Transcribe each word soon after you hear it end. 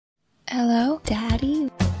Hello, Daddy.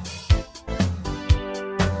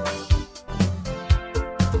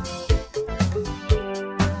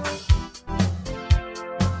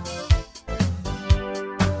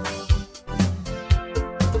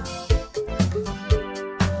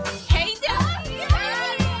 Hey, Daddy!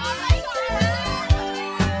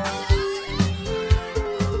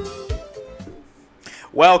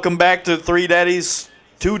 Welcome back to Three Daddies,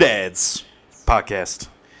 Two Dads podcast.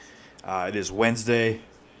 It is Wednesday,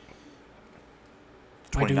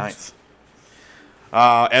 29th.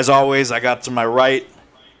 As always, I got to my right,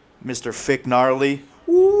 Mr. Fick Gnarly.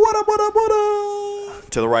 What up, what up, what up?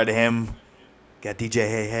 To the right of him, got DJ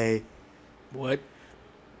Hey Hey. What?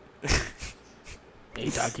 Are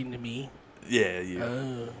you talking to me? Yeah, yeah.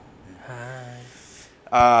 Oh,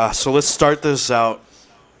 hi. So let's start this out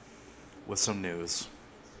with some news.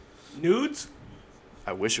 Nudes?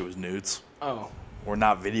 I wish it was nudes. Oh. We're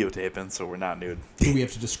not videotaping, so we're not nude. Do we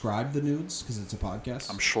have to describe the nudes because it's a podcast?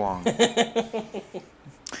 I'm schlong.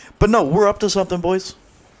 But no, we're up to something, boys.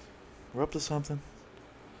 We're up to something.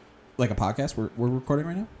 Like a podcast we're recording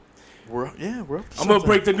right now? We're up to I'm something. going to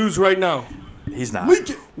break the news right now. He's not.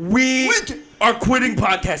 We are quitting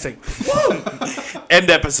podcasting. End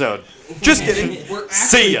episode. Just kidding. We're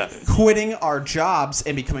See ya. quitting our jobs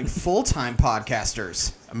and becoming full-time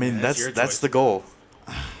podcasters. I mean, Yeah, that's your that's choice. the goal.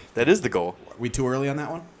 That is the goal. Are we too early on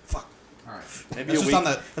that one? Fuck. All right. Maybe It's a just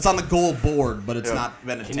week. it's on the goal board, but it's Yeah. not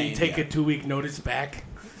been attained Can you take yet. a 2-week notice back?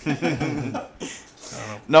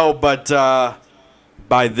 No, but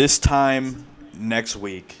by this time next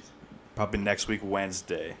week, probably next week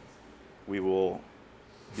Wednesday, we will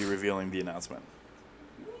be revealing the announcement.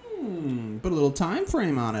 Put a little time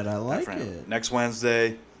frame on it. I like Friend. it. Next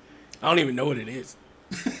Wednesday, I don't even know what it is.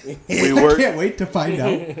 we I were. can't wait to find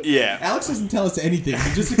out. Yeah. Alex doesn't tell us anything.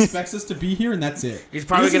 He just expects us to be here, and that's it. He's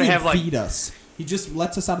probably He doesn't gonna even have, like- feed us. He just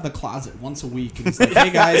lets us out of the closet once a week, and he's like, "Hey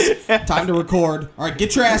guys, time to record. All right,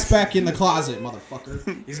 get your ass back in the closet,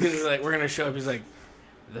 motherfucker." He's going to be like, we're going to show up. He's like,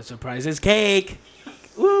 the surprise is cake.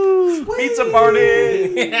 Woo! Pizza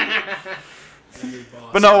party.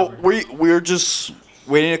 But no, we're just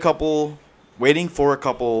waiting for a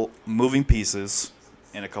couple moving pieces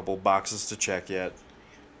and a couple boxes to check yet.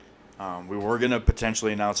 We were gonna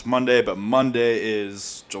potentially announce Monday, but Monday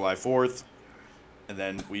is July 4th, and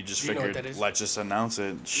then we just Do you know what figured that is? let's just announce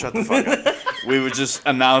it. Shut the fuck up. We would just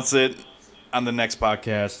announce it on the next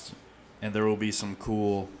podcast, and there will be some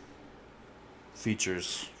cool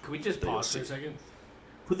features. Can we just That you'll pause for a see. second?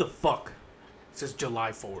 Who the fuck says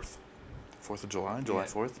July 4th? 4th of July, July Yeah.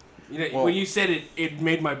 4th. You know, Well- when you said it, it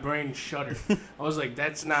made my brain shudder. I was like,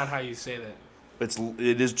 that's not how you say that.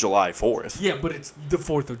 It is July 4th. Yeah, but it's the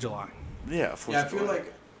 4th of July. Yeah, 4th Yeah, I of feel July.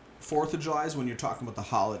 like 4th of July is when you're talking about the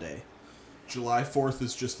holiday. July 4th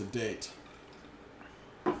is just a date.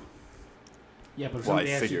 Yeah, but if Well, I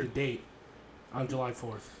somebody asks you the figured. date on July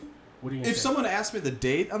 4th, what are you going to If say? someone asks me the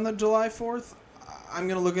date on the July 4th, I'm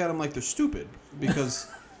gonna look at them like they're stupid because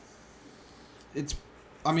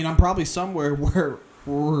I'm probably somewhere where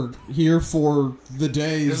we're here for the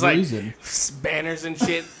day's There's like reason. banners and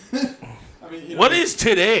shit. I mean, What is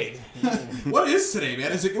today? what is today,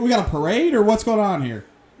 man? Is it we got a parade or what's going on here?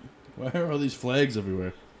 Why are all these flags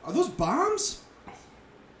everywhere? Are those bombs?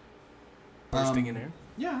 Bursting in air.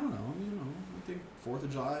 Yeah, I don't know. I think 4th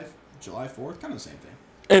of July, July 4th, kind of the same thing.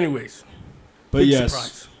 Anyways, But big yes,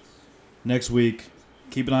 surprise. next week,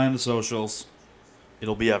 keep an eye on the socials.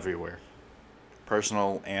 It'll be everywhere.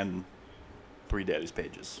 Personal and Three Daddies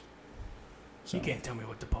pages. You can't tell me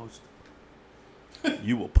what to post.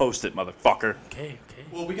 You will post it, motherfucker. Okay.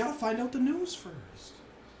 Well, we gotta find out the news first.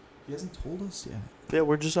 He hasn't told us yet. Yeah,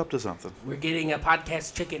 we're just up to something. We're getting a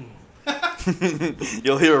podcast chicken.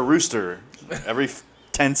 You'll hear a rooster every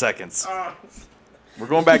 10 seconds. We're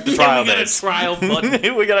going back to trial we got a days. trial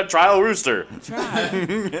button. We got a trial rooster. Try. I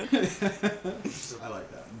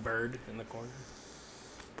like that. Bird in the corner.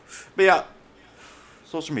 But yeah,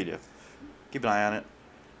 social media. Keep an eye on it.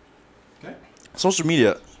 Okay. Social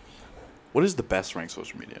media. What is the best ranked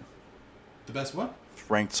social media? The best what?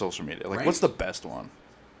 Ranked social media. Like, Ranked? what's the best one?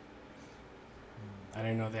 I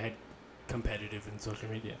didn't know they had competitive in social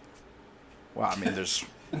media. Wow, I mean, there's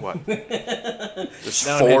what? There's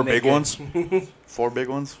No, 4 man, they big good. ones? 4 big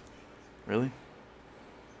ones? Really?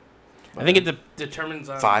 I think it determines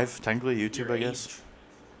on 5, technically, YouTube, your I guess. age.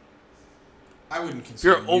 I wouldn't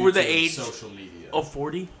consider You're over the YouTube age social media. of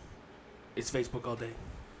 40. It's Facebook all day.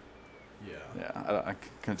 Yeah. Yeah, I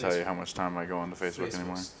couldn't tell you how much time I go onto Facebook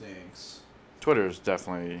anymore. stinks. Twitter is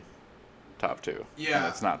definitely top 2. Yeah.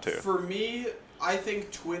 It's not 2. For me, I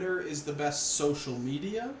think Twitter is the best social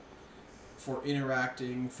media. for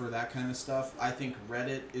interacting, for that kind of stuff, I think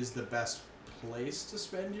Reddit is the best place to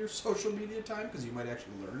spend your social media time because you might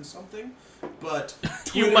actually learn something. But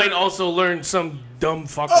You Twitter- might also learn some dumb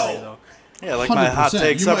fuckery, though. Yeah, like my hot 100%.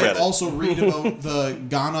 take You might subreddit. also read about the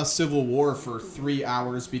Ghana Civil War for 3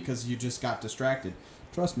 hours because you just got distracted.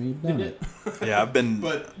 Trust me, you've done it. Yeah, I've been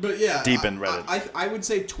But yeah, deep in Reddit. I would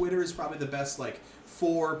say Twitter is probably the best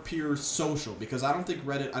for pure social because I don't think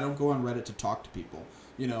Reddit. I don't go on Reddit to talk to people.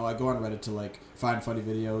 You know, I go on Reddit to find funny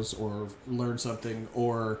videos or learn something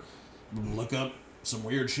or look up some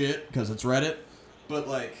weird shit because it's Reddit. But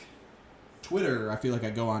Twitter, I feel like I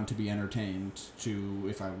go on to be entertained. To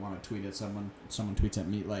if I want to tweet at someone tweets at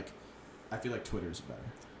me. I feel like Twitter's better.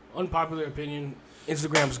 Unpopular opinion: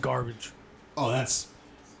 Instagram's garbage. Oh, that's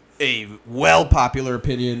a well-popular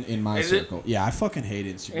opinion in my Is it? circle. Yeah, I fucking hate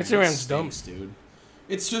Instagram. Instagram's It dumb. stinks, dude.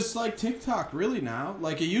 It's just like TikTok, really, now.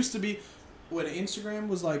 It used to be when Instagram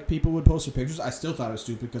was people would post their pictures. I still thought it was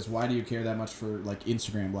stupid because why do you care that much for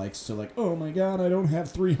Instagram likes to oh my god, I don't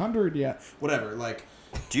have 300 yet. Whatever,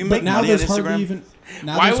 Do you but make now money on there's Instagram? hardly even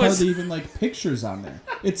hardly even pictures on there.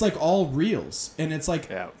 It's all reels, and it's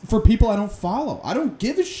Yeah. for people I don't follow. I don't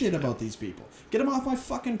give a shit about these people. Get them off my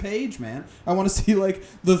fucking page, man. I want to see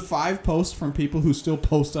the 5 posts from people who still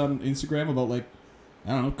post on Instagram about I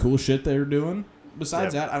don't know, cool shit they're doing.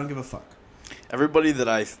 Besides that, I don't give a fuck. Everybody that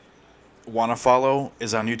I want to follow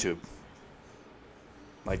is on YouTube.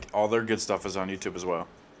 All their good stuff is on YouTube as well.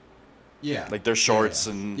 Yeah. Their shorts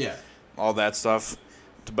and all that stuff.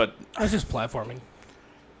 But That's just platforming.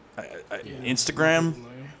 Instagram,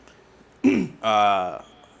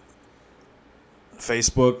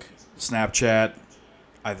 Facebook, Snapchat,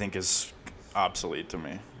 I think is obsolete to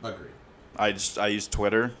me. Agreed. I use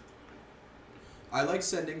Twitter. I like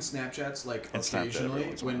sending Snapchats And Snapchat occasionally every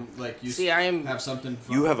once in a when you See, I am. have something.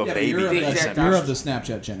 Fun. You have a but baby. You're of, The exact you're of opposite. the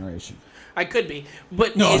Snapchat generation. I could be,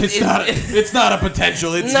 but No, it's not. It's not a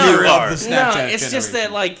potential. It's No. you're You are. of the Snapchat No, it's just that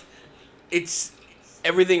generation. it's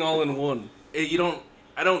everything all in one.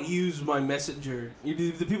 I don't use my messenger.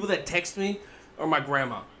 The people that text me are my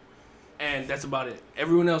grandma, and that's about it.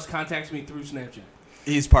 Everyone else contacts me through Snapchat.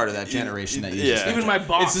 He's part of that generation that uses yeah. Snapchat. Even my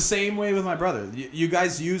boss. It's the same way with my brother. You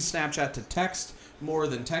guys use Snapchat to text more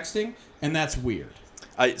than texting, and that's weird.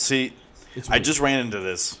 I see. It's I weird. just ran into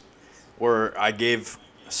this where I gave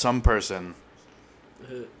some person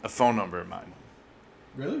a phone number of mine,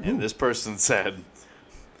 Really? and this person said,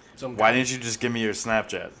 Some "Why guy. didn't you just give me your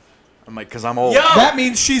Snapchat?" I'm like, "Cause I'm old." Yo! That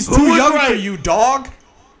means she's Who too was young for right? you, dog.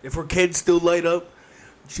 If her kids still light up,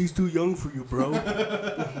 she's too young for you, bro.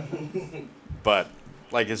 But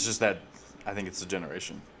it's just that I think it's the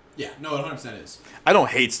generation. Yeah, no, it 100% is. I don't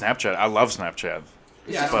hate Snapchat. I love Snapchat.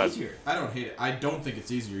 Yeah, But- I don't hate it. I don't think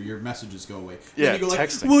it's easier. Your messages go away. Yeah, Then you go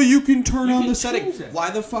texting. well, you can turn You on can the setting. change that. Why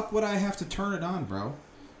the fuck would I have to turn it on, bro?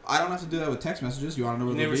 I don't have to do that with text messages. You want to know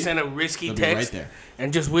where Never they'll be? sent a risky They'll be right text there.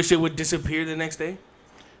 and just wish it would disappear the next day.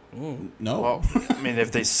 No. Well, I mean,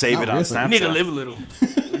 if they save Not it on really. Snapchat, You need to live a little.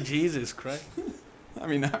 Jesus Christ. I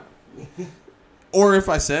mean, or if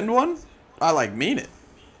I send one, I mean it.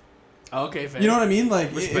 Okay, fair. You know what I mean?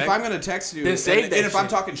 Respect. If I'm gonna text you, Then save and that if I'm shit.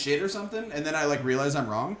 talking shit or something, and then I realize I'm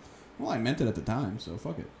wrong, well, I meant it at the time, so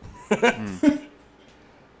fuck it.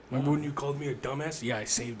 Remember when you called me a dumbass? Yeah, I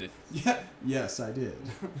saved it. Yeah. Yes, I did.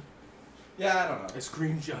 Yeah, I don't know. I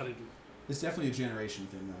screenshotted it. It's definitely a generation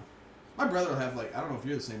thing, though. My brother will have, I don't know if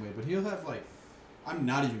you're the same way, but he'll have, I'm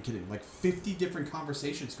not even kidding, 50 different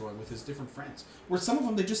conversations going with his different friends. Where some of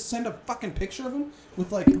them, they just send a fucking picture of him with,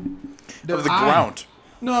 their of the eye. ground.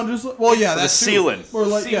 No, just, well, yeah, The that's too. ceiling. Or,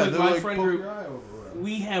 See, yeah, with they're my like, friend poke group, your eye over or whatever.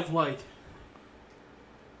 We have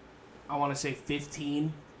I want to say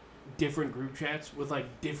 15 different group chats with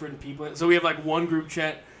different people. So we have one group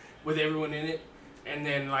chat with everyone in it, and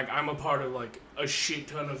then I'm a part of a shit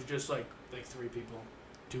ton of just 3 people,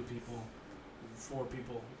 2 people, 4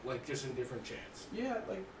 people, just in different chats. Yeah,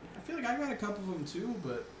 I feel like I got a couple of them too,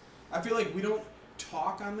 but I feel like we don't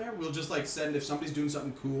talk on there. We'll just send if somebody's doing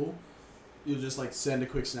something cool. You'll just send a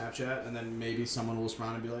quick Snapchat, and then maybe someone will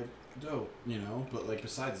respond and be like, "Dope," But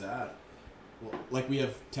besides that, well, we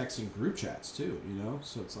have texting group chats too,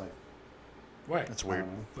 So it's Right. That's I weird.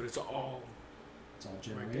 don't know. But it's all It's all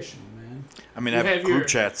generational, man. I mean, You I have have group your-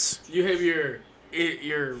 chats. you have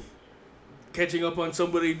your catching up on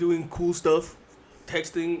somebody doing cool stuff,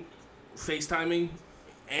 texting, FaceTiming,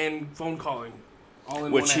 and phone calling, all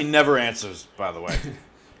in Which one he app. never answers, by the way.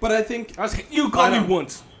 But I think You called I me don't-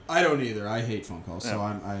 once. I don't either. I hate phone calls, so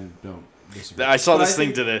Yeah. I don't disagree. I saw But this thing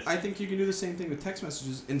think- today. I think you can do the same thing with text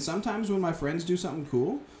messages. And sometimes when my friends do something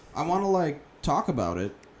cool, I want to talk about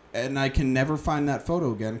it, and I can never find that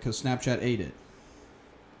photo again because Snapchat ate it.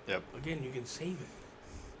 Yep. Again, you can save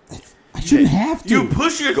it. I shouldn't have to. You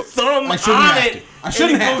push your thumb I shouldn't on have it, to. I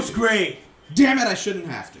shouldn't and it have goes to. gray. Damn it! I shouldn't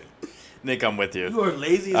have to. Nick, I'm with you. You are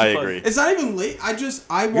lazy as I fuck. agree. It's not even late. I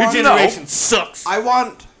Your want generation sucks. I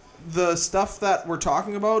want the stuff that we're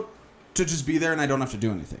talking about to just be there, and I don't have to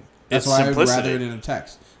do anything. That's It's why simplicity. I'd rather it in a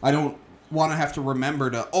text. I don't want to have to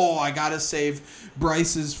remember to. Oh, I gotta save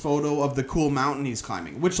Bryce's photo of the cool mountain he's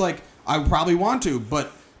climbing, which like I probably want to,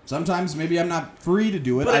 but sometimes maybe I'm not free to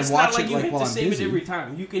do it. But I it's watch not like it you like have while to I'm save busy. it every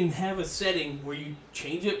time. You can have a setting where you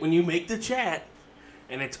change it when you make the chat,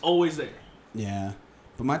 and it's always there. Yeah,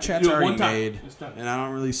 but my chat's Do it already one time. made, It's done. and I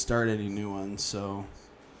don't really start any new ones, so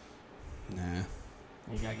nah.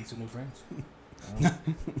 You gotta get some new friends.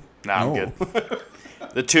 Nah, I'm Oh. good.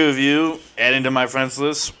 The two of you adding to my friends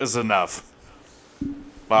list is enough.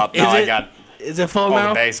 Well, Is now I it? got Is it full all now?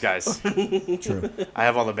 the base guys. True. I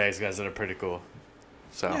have all the base guys that are pretty cool.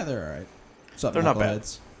 So Yeah, they're all right. What's up, They're not bad.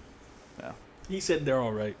 knuckleheads? He said they're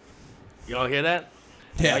all right. Y'all hear that?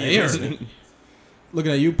 Yeah, Are you they are. listening?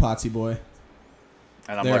 Looking at you, Potsy boy.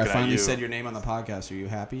 and I'm There, I looking at finally you. said your name on the podcast. Are you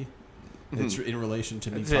happy? It's in relation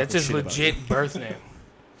to me. It's talking his shit about you. legit birth name.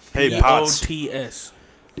 Hey, Yeah. Pots. OTS.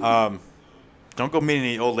 Don't go meet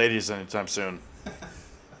any old ladies anytime soon.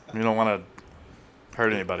 You don't want to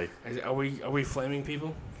hurt anybody. Are we flaming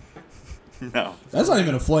people? No. That's not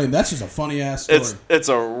even a flame. That's just a funny ass story. It's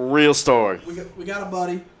a real story. We got a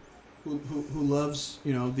buddy who loves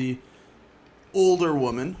the older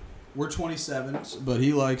woman. We're 27, but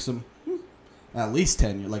he likes them at least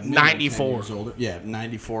 10 years, like minimum 94. 10 years older. Yeah,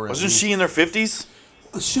 94. Wasn't she in her 50s?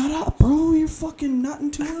 Shut up, bro! You're fucking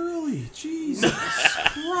nutting too early. Jesus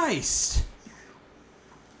Christ.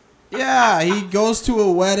 Yeah, he goes to a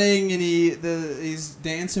wedding and he's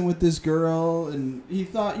dancing with this girl, and he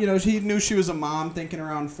thought he knew she was a mom, thinking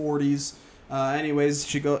around 40s. Anyways,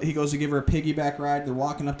 he goes to give her a piggyback ride. They're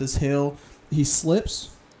walking up this hill. He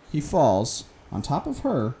slips. He falls on top of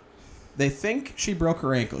her. They think she broke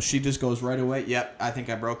her ankle. She just goes right away. Yep, I think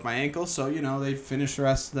I broke my ankle. So they finish the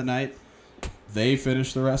rest of the night. They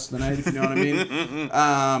finish the rest of the night, if you know what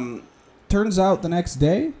I mean. Turns out the next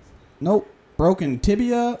day, nope. Broken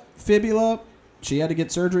tibia, fibula. She had to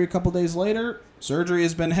get surgery a couple days later. Surgery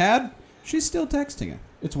has been had. She's still texting him.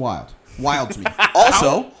 It's wild. Wild to me.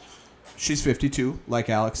 Also, she's 52, like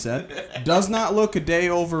Alex said. Does not look a day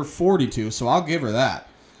over 42, so I'll give her that.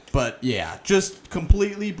 But yeah, just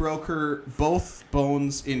completely broke her both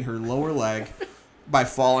bones in her lower leg by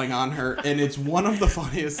falling on her, and it's one of the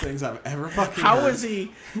funniest things I've ever fucking How heard. was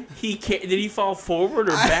he? Did he fall forward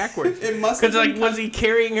or backwards? It must have Because been was he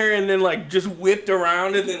carrying her and then just whipped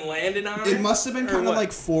around and then landed on her? It must have been Or kind of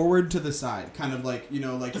what? forward to the side, kind of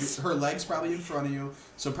her legs probably in front of you,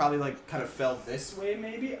 so probably kind of fell this way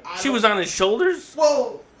maybe. She was on his shoulders,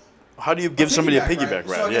 Well, How do you give somebody a piggyback right?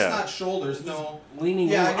 ride? So I guess yeah. not shoulders, no. leaning.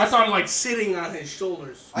 Yeah, over. I thought sitting on his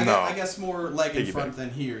shoulders. I No. guess more leg in Piggyback. front than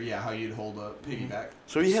here. Yeah, how you'd hold a piggyback.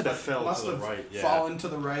 So he had to But fell must to the have right. Yeah. fallen to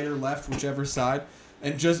the right or left, whichever side,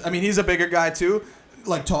 and he's a bigger guy too,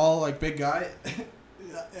 tall, big guy,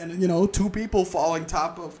 and two people falling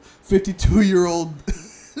top of 52-year-old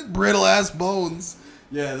brittle ass bones.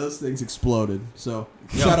 Yeah, those things exploded. So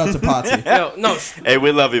shout out to Potsy. No. Hey,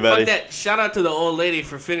 we love you, buddy. Fuck that. Shout out to the old lady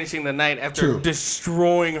for finishing the night after True.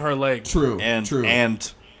 destroying her leg. True. And true.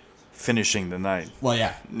 and finishing the night. Well,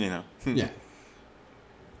 yeah, yeah.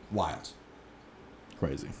 Wild.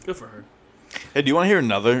 Crazy. Good for her. Hey, do you want to hear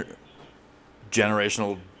another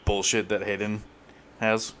generational bullshit that Hayden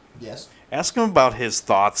has? Yes. Ask him about his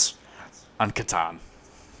thoughts on Catan.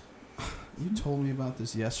 You told me about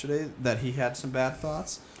this yesterday, that he had some bad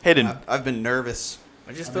thoughts. Hayden, I've been nervous.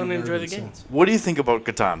 I just I've don't been enjoy the nervous game. since. what do you think about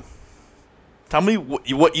Catan? Tell me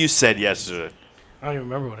what you said yesterday. I don't even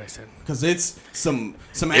remember what I said. Because it's some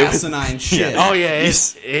was- asinine shit. Oh yeah,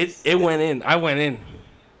 You it went in. I went in.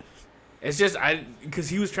 It's just because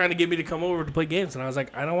he was trying to get me to come over to play games, and I was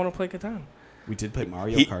like, I don't want to play Catan. We did play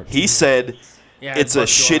Mario He said Yeah, it's a I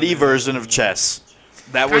fucked you on shitty there. version of chess.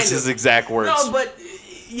 That was Kind his of. exact words. No, but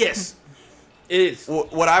yes, it is.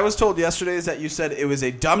 What I was told yesterday is that you said it was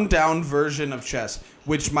a dumbed down version of chess,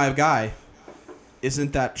 which, my guy,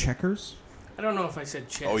 isn't that checkers? I don't know if I said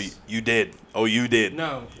chess. Oh, you did. Oh, you did.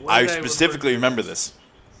 No. what I did specifically refer to remember as? this.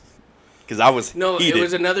 Because I was No, heated. it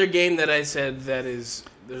was another game that I said that is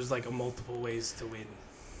there's a multiple ways to win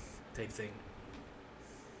type thing.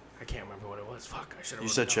 I can't remember what it was. Fuck, I should have. You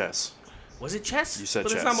said chess. Was it chess? You said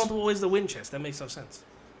but it's chess. not multiple ways to win chess. That makes no sense.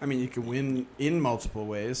 I mean, you can win in multiple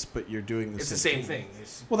ways, but you're doing It's the same thing.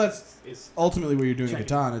 It's Well, that's ultimately what you're doing in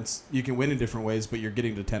Checking. Catan. It's you can win in different ways, but you're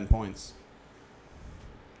getting to 10 points.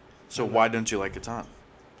 So why don't you like Catan?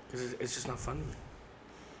 because it's just not fun to me.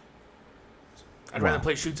 I'd rather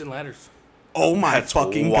play shoots and ladders. Oh my That's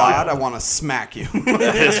fucking wild. god! I want to smack you.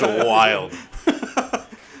 That is wild.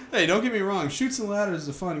 Hey, don't get me wrong. Shoots and Ladders is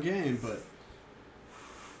a fun game, but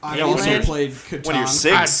I Candyland? also played Catan When you're I'd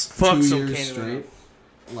 6, fuck 2 some years Candyland. straight.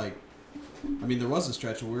 Like, I mean, there was a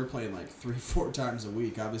stretch where we were playing like 3-4 times a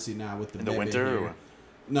week. Obviously now with the in the baby winter, here. or what?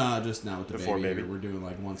 No, just now with the Before baby. baby. Here, we're doing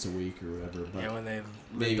like once a week or whatever. But Yeah, when they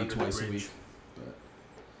maybe lived under twice the a bridge. week. But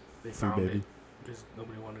They found baby. it because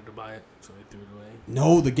nobody wanted to buy it, so they threw it away.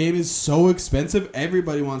 no, the game is so expensive.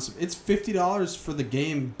 Everybody wants it. It's $50 for the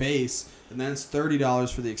game base, and then it's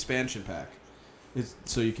 $30 for the expansion pack.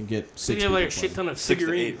 So you can get 6 So you have people like a playing. shit ton of 6 to 8,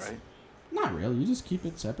 figurines. right? Not really. You just keep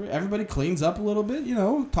it separate. Everybody cleans up a little bit. You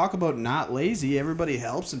know, talk about not lazy. Everybody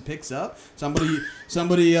helps and picks up. Somebody.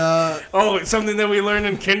 Oh, it's something that we learned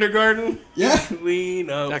in kindergarten. Yeah. Clean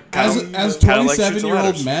up. As Kinda like 27-year-old Shoots and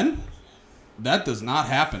Ladders. men, that does not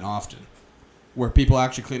happen often. Where people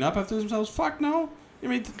actually clean up after themselves. Fuck no. I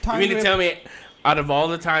mean, You mean to tell me, out of all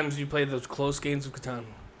the times you played those close games of Catan,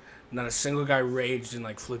 not a single guy raged and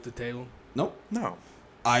like flipped the table? Nope. No.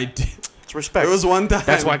 I did. It's respect. There was one time.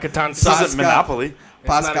 That's why Catan This sucks. isn't Monopoly. It's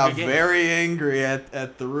Pas not a got good game. very angry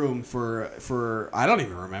at the room for I don't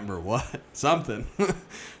even remember what something,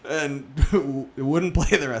 and wouldn't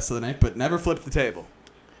play the rest of the night, but never flipped the table.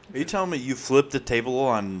 Are you telling me you flipped the table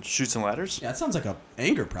on Shoots and Ladders? Yeah, it sounds like a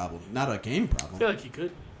anger problem, not a game I problem. feel like you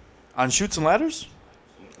could. On Shoots and Ladders?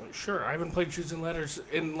 Sure, I haven't played Shoots and Ladders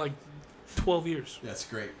in like 12 years. That's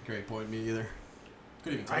great point. Me either.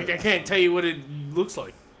 Couldn't even tell I you. can't tell you what it looks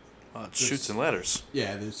like. It's Shoots and Ladders.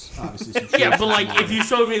 Yeah, there's obviously some. Yeah, shit but like that's if you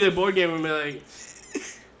showed me the board game and be like,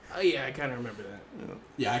 oh yeah, I kind of remember that.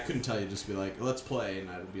 Yeah, I couldn't tell you. Just be like, let's play, and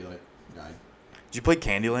I would be like, Did you play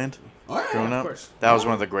Candyland all right. growing of up? course. That was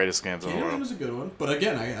one of the greatest games in the Candyland world. was a good one, but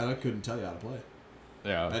again, I couldn't tell you how to play.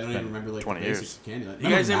 Yeah. I don't even remember like 20 the basics of Candyland. You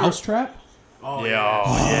guys ever- Mousetrap? Oh Yeah. yeah.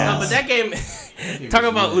 Oh, yeah. No, but that game, talk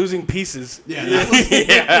about losing pieces. Yeah, that was,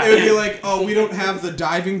 it would be like, oh, we don't have the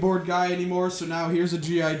diving board guy anymore, so now here's a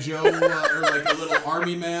GI Joe or like a little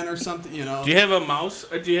army man or something, you know. Do you have a mouse?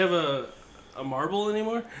 Or do you have a marble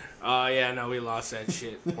anymore? Yeah, no, we lost that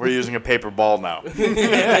shit. We're using a paper ball now. This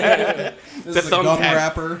the is a gum thumbtack.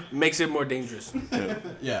 wrapper. Makes it more dangerous.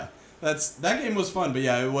 Yeah, that game was fun, but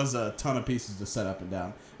yeah, it was a ton of pieces to set up and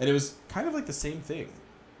down, and it was kind of like the same thing,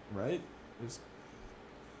 right? It was,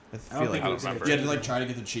 I I feel don't like think I it was remember. you had to like try to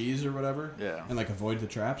get the cheese or whatever, Yeah. and like avoid the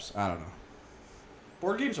traps. I don't know.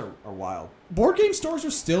 Board games are wild. Board game stores are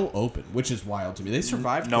still open, which is wild to me. They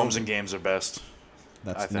survived. Gnomes COVID. and Games are best. I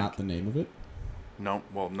That's think. not the name of it.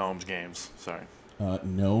 Gnomes Games. Sorry.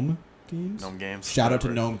 Gnome games. Gnome Games. Shout out to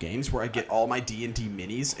whatever. Gnome Games, Where I get all my D&D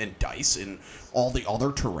minis and dice and all the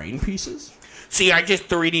other terrain pieces. See, I just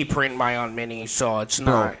 3D print my own mini, so it's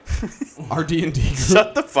not. our D&D group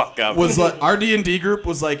Shut the fuck up. Was like our D&D group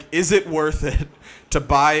was like, is it worth it to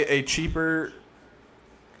buy a cheaper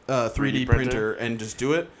 3D printer and just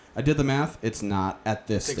do it? I did the math. It's not at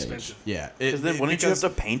this It's stage. expensive. Yeah. Because then wouldn't you have to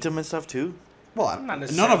paint them and stuff too? Well, Not none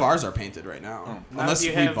necessarily. of ours are painted right now. Not Unless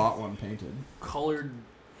if we you have bought one painted. colored,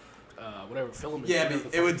 whatever film. Yeah, whatever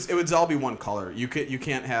but the it fuck. would it would all be one color. You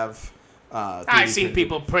can't have. 3D I've seen printed.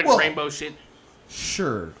 people print Well, rainbow shit.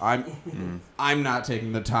 Sure. I'm not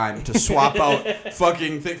taking the time to swap out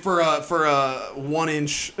fucking thing for a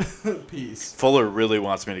 1-inch piece. Fuller really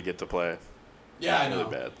wants me to get to play Yeah, I Really know.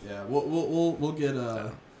 bad. Yeah, we'll get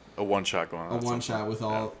a one shot going on. one shot with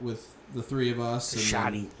with the three of us and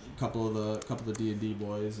Shotty. then a couple of the D&D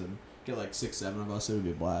boys and get like 6-7 of us. It would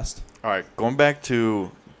be a blast. All right, going back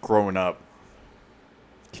to growing up,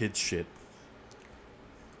 kids shit.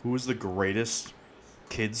 Who was the greatest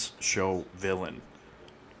kids show villain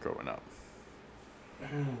growing up?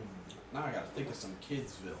 Now I gotta think of some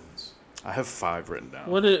kids villains. I have 5 written down.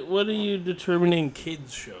 What are you determining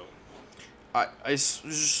kids show?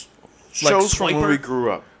 Just shows from when Swiper? we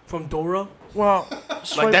grew up. From Dora? Well,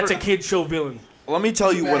 Like that's a kid show villain. Let me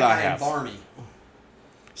tell you what I have. Barney.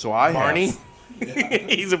 So I Barney? have.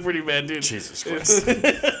 He's a pretty bad dude. Jesus Christ.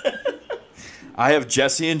 I have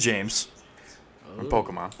Jesse and James from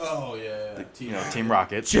Pokemon. Oh yeah. You know, Team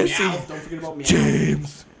Rocket. Jesse. Meowth, don't forget about Meowth.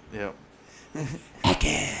 James. Yep.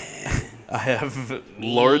 I have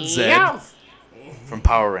Lord Zed from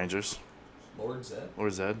Power Rangers. Lord Zed.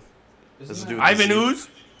 Lord Zed. Isn't Does it that- do with Ivan the Z? Ooze?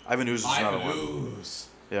 Ivan Ooze is another Ivan one. Ooze.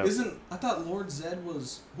 Yeah. I thought Lord Zed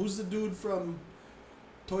was who's the dude from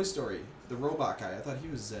Toy Story, the robot guy? I thought he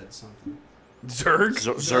was Zed something. Zerg?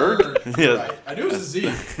 Zerg? Zurg. Yeah. Right. I knew it was a Z.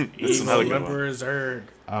 That's another good one. Emperor Zerg.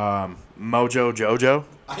 Mojo Jojo.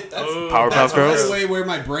 That's Powerpuff that's Girls. right away where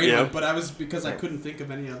my brain Yeah. went, but I was because I couldn't think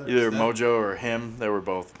of any others. Either That- Mojo or him. They were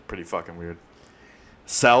both pretty fucking weird.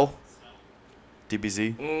 Cell.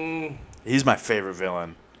 DBZ. He's my favorite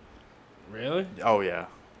villain. Really? Oh yeah.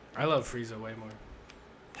 I love Frieza way more.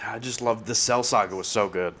 I just love the Cell Saga was so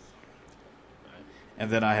good. And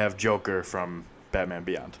then I have Joker from Batman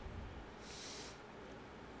Beyond.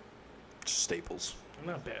 Just staples.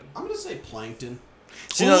 Not bad. I'm gonna say Plankton.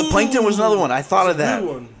 See, no, Plankton was another one. I thought of that. Good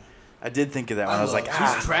one. I did think of that one. I I was love like, it.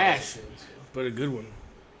 He's trash, but a good one.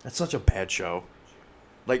 that's such a bad show.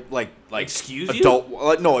 Like Excuse you?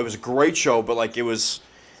 adult. No, it was a great show, but like it was,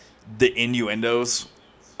 the innuendos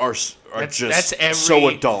are That's every so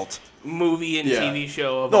adult. Movie and Yeah. TV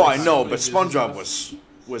show. Of No, all I time. know, but SpongeBob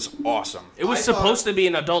was awesome. It was I supposed thought- to be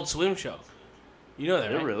an Adult Swim show. You know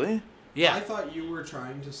that, right? Really? Yeah. I thought you were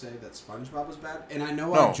trying to say that SpongeBob was bad, and I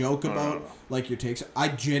know No. I joke No, about no. like your takes. I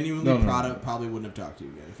genuinely No. probably wouldn't have talked to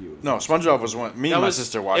you again if you would. No, SpongeBob was one. Me That and my was-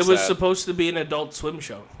 sister watched It was that. supposed to be an Adult Swim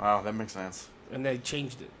show, Wow, that makes sense. and they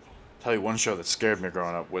changed it. Tell you one show that scared me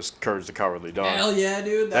growing up was Courage the Cowardly Dog. Hell yeah,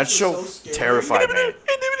 dude! that was show so scary. terrified me.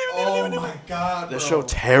 Oh my god, That bro. show My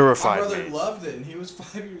terrified brother me. loved it, and he was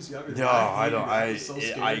 5 years younger. No, than I hated don't. it. I was so I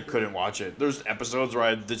scared. couldn't watch it. There's episodes where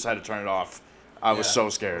I just had to turn it off. I was Yeah. so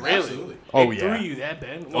scared. Really? Absolutely. Oh It yeah. threw you that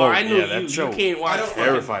bad? Well, Oh, I knew yeah, that you. show You can't watch. I don't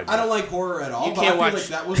terrified me. I don't like horror at all. You but can't I watch- feel like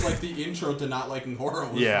that was like the intro to not liking horror.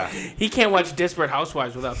 Was Yeah. fucking- He can't watch Desperate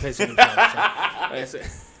Housewives without pissing himself. So.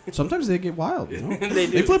 Sometimes they get wild, you know. They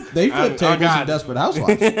do. They flip Oh, tables God. in Desperate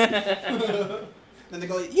Housewives. Then they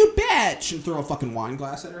go, "You bitch," and throw a fucking wine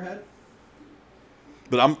glass at her head.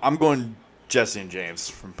 But I'm going Jesse and James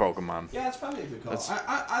from Pokemon. Yeah, it's probably a good call. That's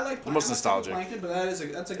I like the most I like nostalgic. Plankton, but that's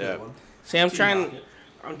a good Yeah. one. See, I'm Team trying. Rocket.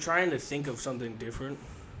 I'm trying to think of something different.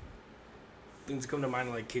 Things come to mind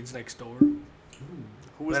like Kids Next Door, Who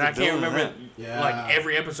was but the I can't villain in remember. Yeah. Like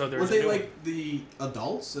every episode, there Were was a they new one. like the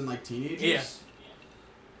adults and like teenagers? Yeah.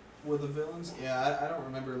 Were the villains? Yeah, I don't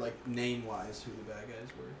remember like name wise who the bad guys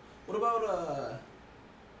were. What about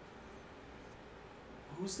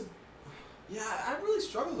who's the? Yeah, I really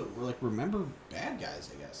struggle to like remember bad guys.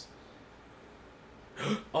 I guess.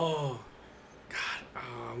 Oh, God!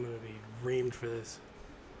 Oh, I'm gonna be reamed for this.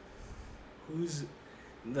 Who's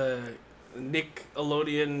the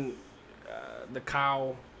Nickelodeon? The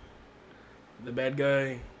cow. The bad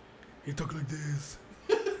guy. He talk like this.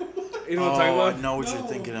 You know what I'm talking Oh, about? I know what you're No.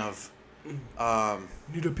 thinking of.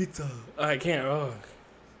 Need a pizza. I can't. Oh.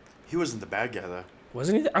 He wasn't the bad guy though.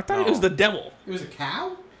 Wasn't he? I thought No. it was the devil. It was a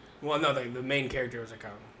cow. Well, no, the main character was a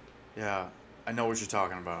cow. Yeah, I know what you're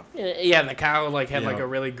talking about. Yeah, and the cow like had like Yeah. a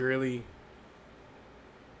really girly.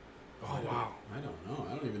 Oh I don't- wow! I don't know.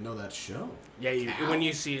 I don't even know that show. Yeah, Cow? when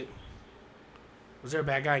you see it. Was there a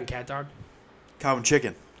bad guy in Cat Dog? Cow and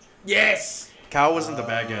Chicken. Yes. Cow wasn't the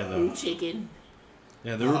bad guy though. Chicken.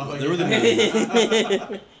 Yeah, they were Oh, they were the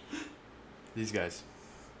yeah. These guys.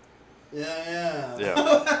 Yeah. Yeah.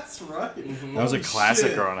 That's right. Mhm. That was a Holy classic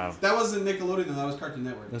shit. growing up. That wasn't Nickelodeon, though. That was Cartoon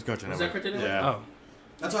Network. That's Cartoon Was that Network. Cartoon Network? Yeah. Oh.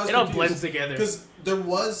 That's why I was It all confused. blends together. Because there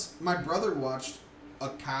was my brother watched a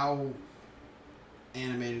cow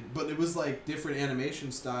animated, but it was like different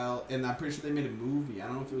animation style, and I'm pretty sure they made a movie. I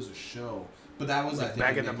don't know if it was a show, but that was Like I think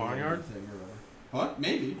Back a in the Nickelodeon Barnyard? thing or whatever. What?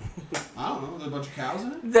 Maybe. I don't know. There's a bunch of cows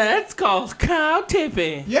in it. That's called cow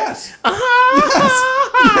tipping. Yes.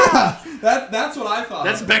 Uh-huh. Yeah. That's what I thought.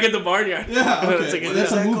 That's Back at the Barnyard. Yeah. That's Okay. like Well, a-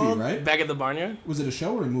 that's a that movie, called? right? Back at the Barnyard? Was it a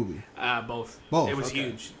show or a movie? Both. Both, It was okay.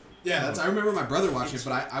 huge. Yeah. That's. I remember my brother watching it,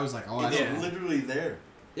 but I was like, oh, I don't. Yeah. literally there.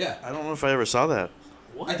 Yeah. I don't know if I ever saw that.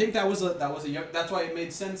 What? I think that was a young. That's why it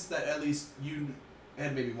made sense that at least you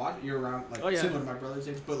had maybe watched. You're around like Oh, yeah. similar to my brother's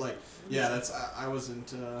age, but like yeah, that's I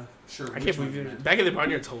wasn't sure. I which can't one believe you it. meant. Back at the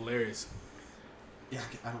Barnyard's hilarious. Yeah,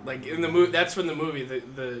 I don't Like remember in the movie, that's from the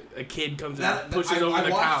movie. A kid comes in and pushes I, over I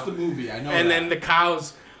the watched cow, the movie. I know. and that. then the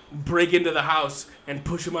cows break into the house and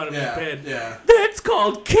push him out of yeah, his bed. yeah. That's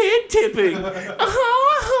called kid tipping.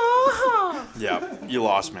 Yeah, you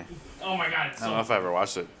lost me. Oh my god, it's I don't know so if I ever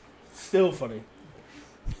watched it. still funny.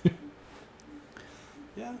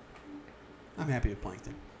 Yeah. I'm happy with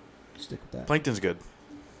Plankton. Stick with that. Plankton's good.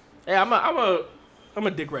 Hey, I'm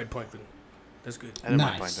a dick ride plankton. That's good. I didn't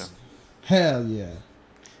mind Plankton. Hell yeah.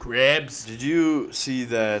 Crabs. Did you see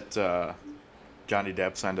that Johnny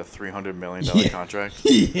Depp signed a $300 million Yeah. contract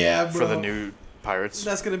Yeah, bro. for the new Pirates?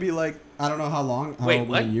 That's gonna be like I don't know how long, how Wait, many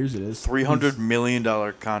what? years it is. $300 million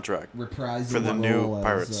contract He's reprising for the new role as,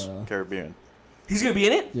 Pirates Caribbean. He's gonna be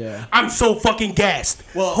in it. Yeah. I'm so fucking gassed.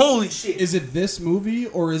 Well, Holy shit. Is it this movie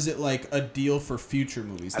or is it like a deal for future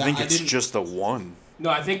movies? I think it's didn't- just the one. No,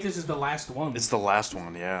 I think this is the last one. It's the last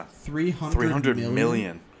one, yeah. 300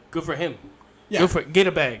 million. Good for him. Yeah. Good for get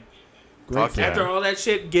a bag. Great Fuck for yeah. After all that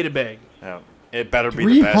shit, get a bag. Yeah. It better be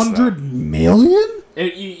the best. 300 million?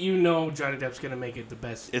 You know Johnny Depp's gonna make it the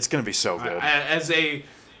best. It's gonna be so good. As a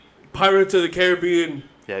Pirates of the Caribbean.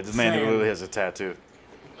 Yeah, this man literally has a tattoo.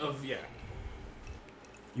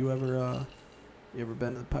 You ever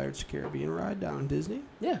been to the Pirates of the Caribbean ride down in Disney?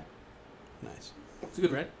 Yeah. Nice. It's a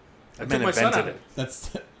good ride. I That took man my son on invented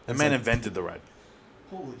it. it. That man invented the ride.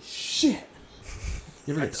 Holy shit.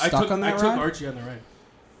 You ever get stuck on that I ride? took Archie on the ride.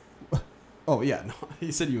 Oh, yeah. No,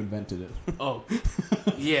 he said you invented it. Oh.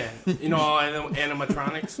 Yeah. You know, all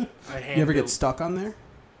animatronics. You ever get stuck on there?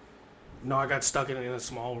 No, I got stuck in a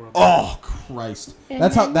small room. Oh, Christ.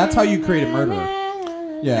 That's how you create a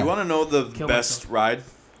murderer. Yeah. You want to know the Kill best ride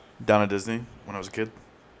down at Disney when I was a kid?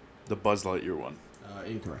 The Buzz Lightyear one.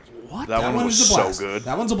 Incorrect. What? That one was is a so blast. good.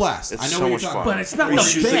 That one's a blast. It's I know so what much you're fun. talking But it's not Where the you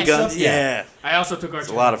shoot the best. guns. Yeah. I also took Archie.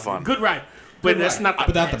 It's a lot of fun. Good ride. But that's not the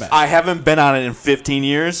But not best. the best. I haven't been on it in 15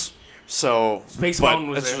 years, so Space but Mountain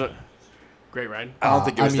was it's- there. Great ride. I don't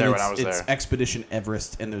think it was there when it's, I was it's there. Expedition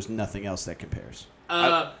Everest, and there's nothing else that compares.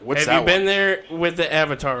 What's have that you been one? there with the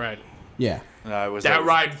Avatar ride? Yeah. No, it was That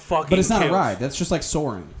ride fucking But it's not kills. a ride. That's just like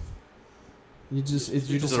soaring. You just Is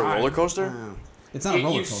it a roller coaster? It's not a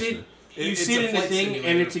roller You coaster. sit, you It's sit a in the flight thing, simulator.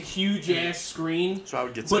 and it's a huge ass screen. So I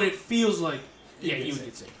would get But sick. it feels like you would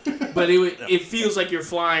get sick. But it feels like you're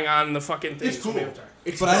flying on the fucking thing. It's cool.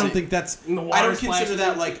 It's But I don't sick. think that's. And the I water don't consider splashing.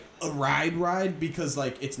 that like a ride because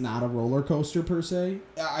like it's not a roller coaster per se.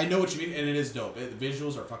 I know what you mean, and it is dope. The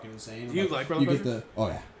visuals are fucking insane. Do you like roller you get coasters? the? Oh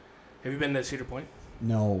yeah. Have you been to Cedar Point?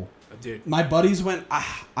 No. Dude. My buddies went.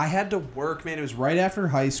 I had to work, man. It was right after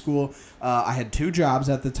high school. I had 2 jobs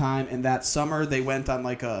at the time, and that summer they went on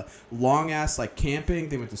like a long ass like camping.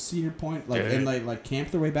 They went to Cedar Point, and they like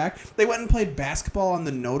camped their way back. They went and played basketball on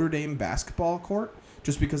the Notre Dame basketball court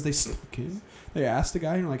just because they snuck in. They asked the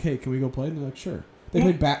guy, and they're like, "Hey, can we go play?" And they're like, "Sure." They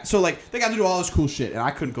played back. So like they got to do all this cool shit, and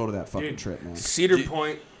I couldn't go to that fucking Dude, trip, man. Cedar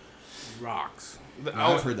Point rocks.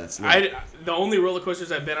 I've heard that's lit. The only roller coasters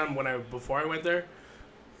I've been on before I went there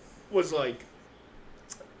was like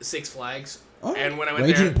Six Flags, Oh, and when I went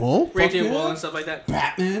Raging there, Bull? Fuck Raging yeah. Bull and stuff like that.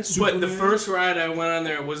 Batman, Superman. But the first ride I went on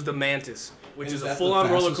there was the Mantis, which Is is a that the full-on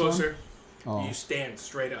roller fastest one? coaster. Oh. You stand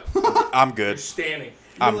straight up. I'm You're good. standing.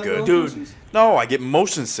 I'm like good. roller Dude. coasters? No, I get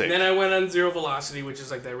motion And sick. then I went on Zero Velocity, which is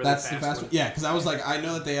like that really That's fast the fast one. one. Yeah, because I was like, I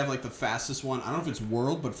know that they have like the fastest one. I don't know if it's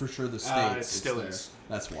world, but for sure the states. it still there. is.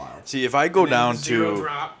 That's wild. See, if I go And then down the Zero to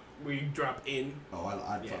drop, where you drop in. Oh,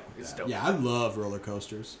 I'd Yeah, fuck with it's that. dope. Yeah, I love roller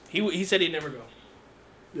coasters. He said he'd never go.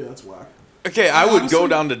 Yeah, that's whack. okay, I would go honestly-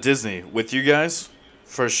 down to Disney with you guys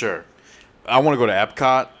for sure. I want to go to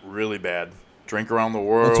Epcot really bad. Drink around the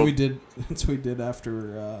world. That's what we did. That's what we did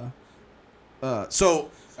after. So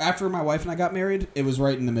after my wife and I got married, It was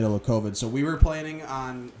right in the middle of COVID, so we were planning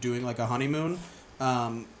on doing like a honeymoon.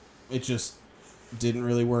 It just didn't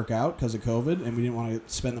really work out because of COVID, and we didn't want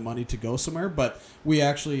to spend the money to go somewhere. But we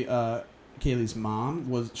actually, Kaylee's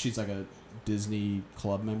mom she's like a Disney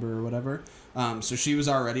club member or whatever. So she was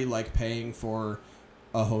already like paying for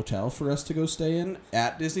a hotel for us to go stay in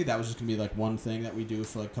at Disney. That was just gonna be like one thing that we do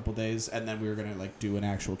for like a couple days, and then we were gonna like do an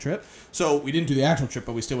actual trip. So we didn't do the actual trip,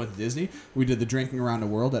 but we still went to Disney. We did the drinking around the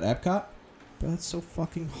world at Epcot. But that's so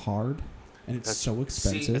fucking hard, and it's so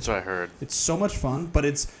expensive. That's what I heard. it's so much fun, but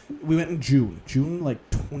we went in June like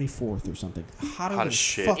 24th or something. Hotter Hot than as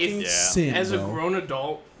shit. fucking Yeah. sin, As a bro. grown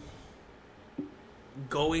adult,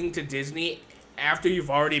 going to Disney after you've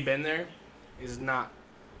already been there is not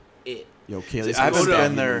it. Yo, Kaylee's I haven't Go down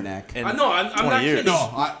been there neck. in I know. I'm 20 not years. kidding.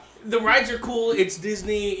 No, The rides are cool. It's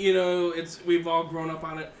Disney. You know, we've all grown up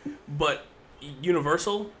on it. But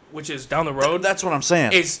Universal, which is down the road, That's what I'm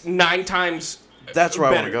saying. is 9 times. That's where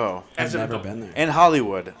I want better to go. As I've an never adult. been there. And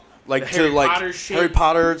Hollywood. Like The to Harry like Potter shit. Harry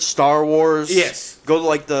Potter, Star Wars. Yes. Go to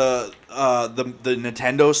like the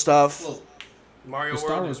Nintendo stuff. well, Mario the Star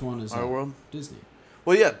World. Wars one is Mario World. Disney.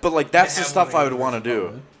 Well, yeah, but like that's They the have stuff one I would want to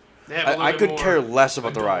do. They have a little I bit could more care less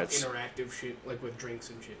about the adult rides. Interactive shit, like with drinks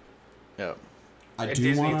and shit. Yeah. I At do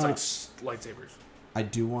Disney, want it's to. like lightsabers. I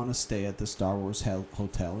do want to stay at the Star Wars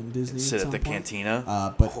hotel in Disney. Sit at some the point.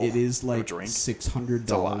 cantina. But Oh, it is or like drink.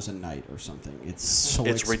 $600 a night or something. It's so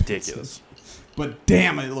It's expensive. ridiculous. But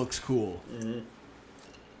damn, it looks cool.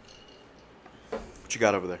 What you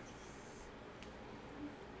got over there?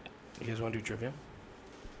 You guys want to do trivia?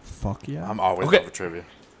 Fuck yeah. I'm always Okay. up for trivia.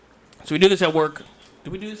 So we do this at work.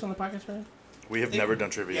 Did we do this on the podcast, right? We have never done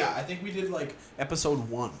trivia Yeah, yet. I think we did like episode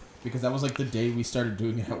 1 because that was like the day we started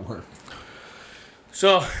doing it at work.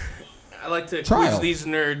 So I like to Trial. quiz these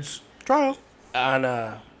nerds Trial.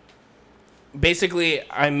 on. Basically,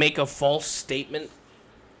 I make a false statement.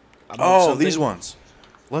 about Oh, something, these ones.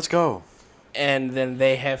 Let's go. And then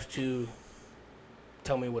they have to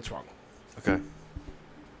tell me what's wrong. Okay.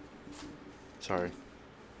 Sorry.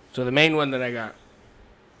 So the main one that I got,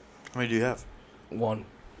 How many do you have? one.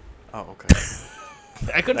 Oh, okay.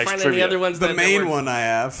 I couldn't Nice find trivia. any other ones. The that main were, one I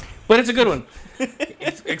have. but it's a good one,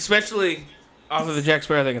 especially off of the Jack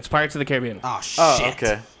Sparrow thing. It's Pirates of the Caribbean. Oh shit. Oh,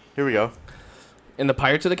 okay. Here we go. In the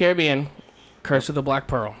Pirates of the Caribbean, Curse of the Black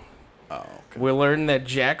Pearl, Oh, okay. we learn that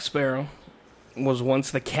Jack Sparrow was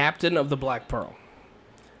once the captain of the Black Pearl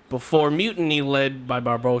before mutiny led by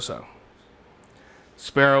Barbossa.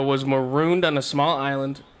 Sparrow was marooned on a small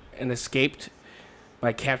island and escaped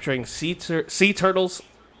by capturing sea turtles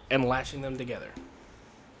and lashing them together.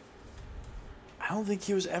 I don't think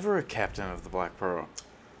he was ever a captain of the Black Pearl.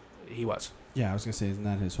 He was. Yeah, I was gonna say, isn't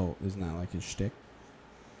that like his shtick?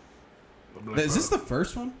 The Black Is this Pearl. the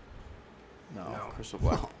first one? No, No. Crystal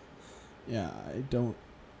Black. Yeah, I don't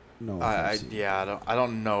know. If I've seen it. I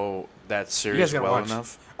don't know that guys series gotta well watch.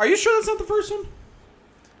 enough. Are you sure that's not the first one?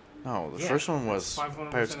 No, the Yeah, first one was 500% Pirates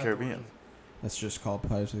of the of the Caribbean. one. That's just called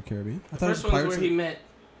Pirates of the Caribbean. I The thought first it was one Pirates was where he met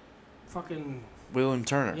fucking... William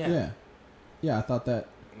Turner. Yeah. Yeah, I thought that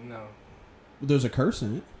No. there's a curse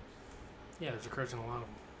in it. Yeah, there's a curse in a lot of them.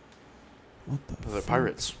 What the? They're fuck?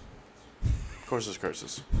 pirates. Of course, there's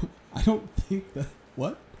curses. I don't think that.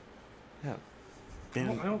 What? Yeah. I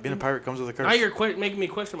don't Being a think- pirate comes with a curse. Now you're making me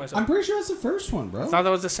question myself. I'm pretty sure that's the first one, bro. I thought that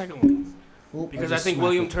was the second one. Oh, Because I just think smacked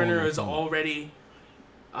William the phone on Turner my is phone. already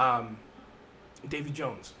Davy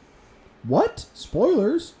Jones. What?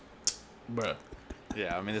 Spoilers? Bruh.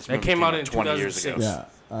 Yeah, I mean, this That movie came out in 20 years ago. 2006. Yeah,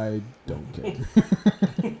 I don't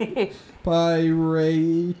care.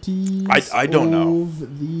 Pirates I don't know.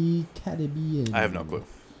 of the Caribbean. I have no clue.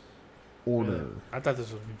 Order. I thought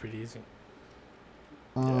this would be pretty easy.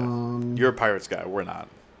 You're a pirates guy. We're not.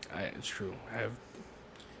 It's true.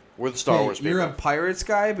 We're the Star Hey, Wars people. you're a Pirates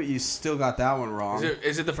guy, but you still got that one wrong.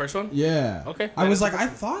 Is it the first one? Yeah. Okay. I was like, I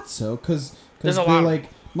thought so, because There's a they're lot of like,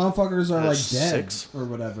 motherfuckers are like There's dead 6. or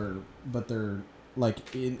whatever, but they're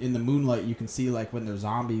like in the moonlight. You can see like when they're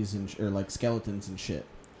zombies and or like skeletons and shit.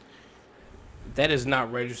 That is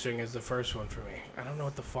not registering as the first one for me. I don't know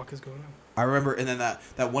what the fuck is going on. I remember, and then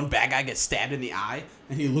that one bad guy gets stabbed in the eye,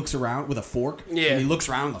 and he looks around with a fork. Yeah. And he looks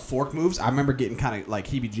around, and the fork moves. I remember getting kind of like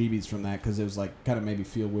heebie-jeebies from that because it was like kind of made me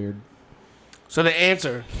feel weird. So the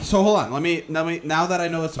answer. So hold on, let me now that I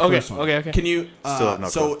know it's the Okay, first one. okay. Can you? Still have no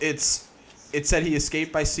so clue. it said he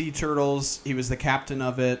escaped by sea turtles. He was the captain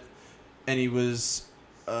of it, and he was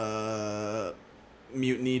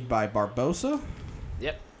mutinied by Barbossa.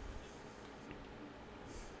 Yep.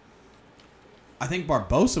 I think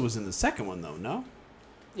Barbossa was in the second one though. No.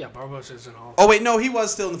 Yeah, Barbossa's in all. Oh wait, no, he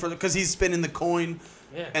was still in the first because he's spinning the coin.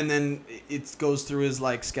 Yeah. And then it goes through his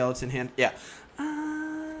like skeleton hand. Yeah.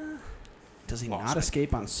 Does he Lost not me.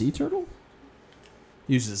 escape on sea turtle?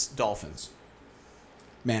 Uses dolphins.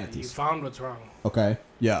 You Manatees. found what's wrong. Okay.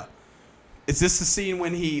 Yeah. Is this the scene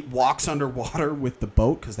when he walks underwater with the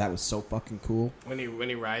boat? Because that was so fucking cool. When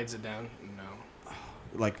he rides it down. No.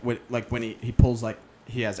 Like when he pulls like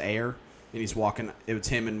he has air and he's walking. It was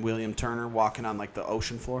him and William Turner walking on like the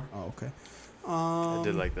ocean floor. Oh, okay. I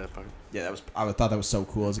did like that part. Yeah, that was. I thought that was so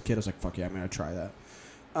cool as a kid. I was like, "Fuck yeah, I'm gonna try that."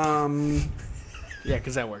 Yeah,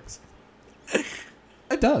 because that works.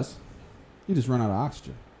 It does. You just run out of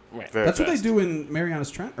oxygen. Right. Very That's what fast. they do in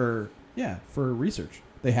Marianas Trench, or for research.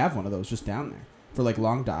 They have one of those just down there for like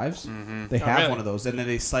long dives. Mm-hmm. They Oh, have really? one of those, and then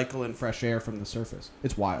they cycle in fresh air from the surface.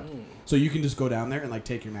 It's wild. So you can just go down there and like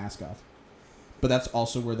take your mask off. But that's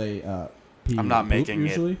also where they pee. I'm not and poop making it.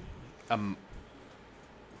 usually. I'm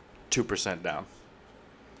 2% down.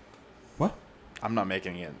 What? I'm not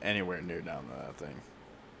making it anywhere near down to that thing.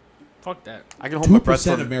 Fuck that. I can hold my breath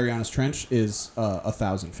 2% for... of Marianas Trench is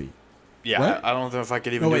 1,000 feet. Yeah, Right? I don't know if I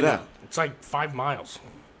could even No, do wait, that. no. It's like 5 miles.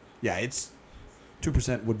 Yeah, it's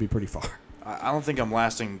 2% would be pretty far. I don't think I'm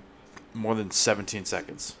lasting more than 17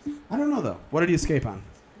 seconds. I don't know though. What did he escape on?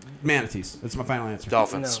 Manatees. That's my final answer.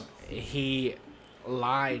 Dolphins. No, he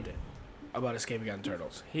lied about escaping on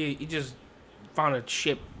turtles. He just found a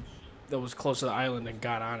ship that was close to the island and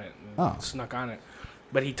got on it and Oh. snuck on it.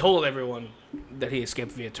 But he told everyone that he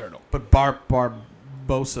escaped via turtle. But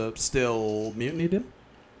Barbossa still mutinied him?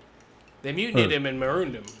 They mutinied Or- him and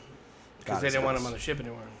marooned him Got because they his didn't want ass. him on the ship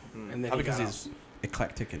anymore. And then Oh, he because got he's out.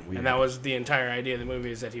 eclectic and weird. And that was the entire idea of the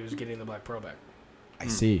movie, is that he was getting the Black Pearl back. I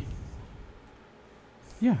see.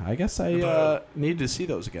 Yeah, I guess I need to see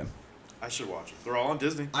those again. I should watch it. They're all on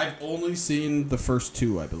Disney. I've only seen the first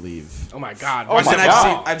two, I believe. Oh my God! Oh Watch my And that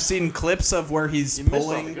God. movie. I've seen clips of where he's You missed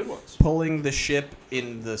all the good ones. pulling the ship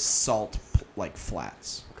in the salt like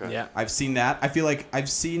flats. Okay. Yeah. I've seen that. I feel like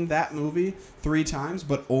I've seen that movie 3 times,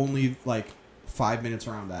 but only like 5 minutes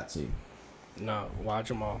around that scene. No, watch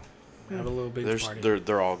them all. Have a little binge party.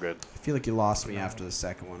 They're all good. I feel like you lost me after the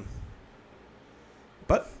second one.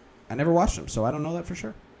 But I never watched them, so I don't know that for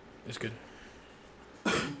sure. It's good.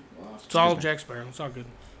 It's all Jack Sparrow. It's all good.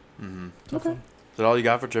 Mm-hmm. It's all fun. Is that all you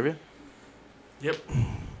got for trivia? Yep.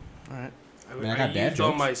 All right. I got dad used all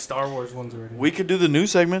jokes. my Star Wars ones already. We could do the new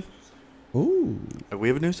segment. Ooh. We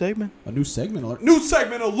have a new segment. A new segment alert. New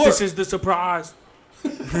segment alert! This is the surprise.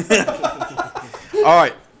 All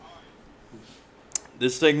right.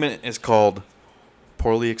 This segment is called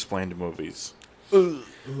Poorly Explained Movies. So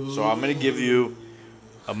I'm going to give you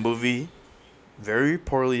a movie very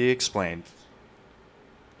poorly explained,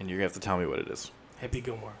 and you're going to have to tell me what it is. Happy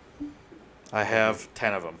Gilmore. I have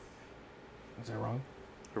 10 of them. Is that wrong?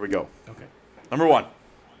 Here we go. Okay. Number 1.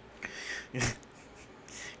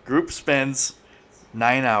 Group spends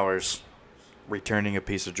 9 hours returning a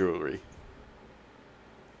piece of jewelry.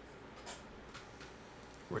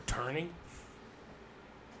 Returning?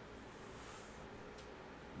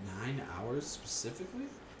 9 hours specifically?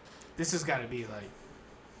 This has got to be like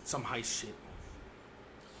some heist shit.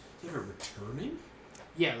 They were returning?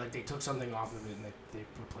 Yeah, like they took something off of it and they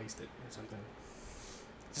replaced it or something.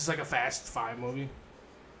 Just like a Fast 5 movie.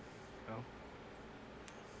 No?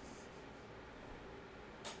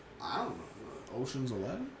 I don't know. Ocean's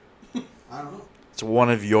 11? I don't know. It's one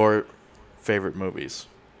of your favorite movies.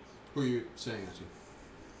 Who are you saying that to?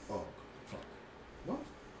 Oh, fuck. What?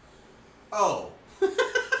 Oh.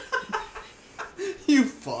 You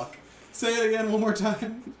fuck. Say it again one more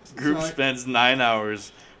time. Group Sorry. spends 9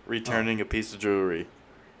 hours returning a piece of jewelry.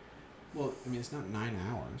 Well, I mean, it's not 9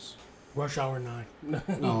 hours. Rush Hour 9.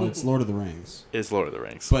 No, it's Lord of the Rings. It's Lord of the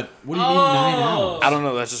Rings. But what do you mean 9 hours? I don't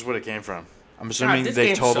know. That's just what it came from. I'm assuming this they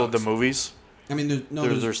game totaled sucks. the movies. I mean,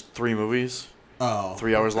 There's 3 movies, Oh.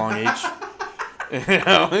 3 hours long each. You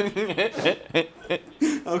know?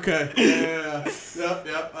 Okay. Yeah.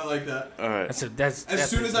 Yep. I like that. All right. That's As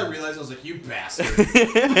soon as I realized, I was like, you bastard.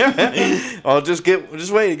 I'll just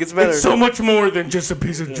wait. It gets better. It's so much more than just a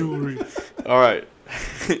piece of jewelry. All right.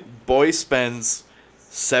 Boy spends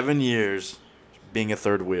 7 years being a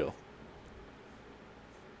third wheel.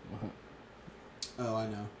 Oh, I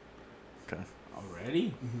know. Okay. Already?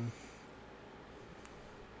 Mm-hmm.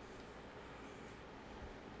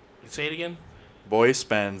 Say it again? Boy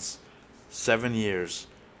spends 7 years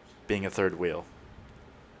being a third wheel.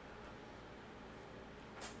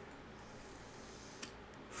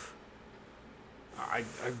 I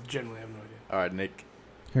genuinely have no idea. All right, Nick.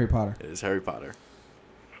 Harry Potter. It is Harry Potter.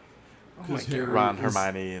 Oh my Because god. Harry Ron, is-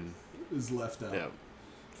 Hermione, and is left out. yeah.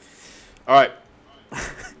 All right.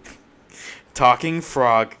 Talking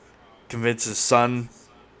frog convinces son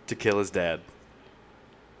to kill his dad.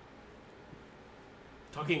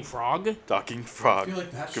 Talking frog? Talking I frog feel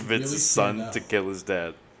like that should convinces really son stand to out. kill his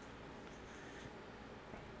dad.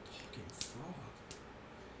 Fucking frog.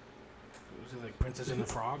 Was it like Princess and the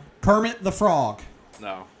Frog? Kermit the Frog.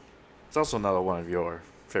 No. It's also another one of your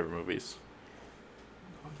favorite movies.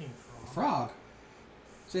 Talking frog. Frog.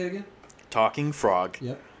 Say it again. Talking frog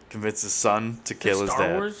Yep. convinces son to kill his Star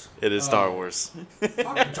dad. Wars? It is Star Oh. Wars.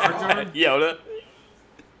 Fucking Jar Jar? frog. Yoda.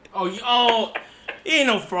 Oh, he ain't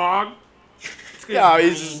no frog. Yeah,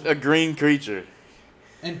 he's just a green creature.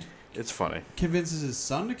 And It's funny. convinces his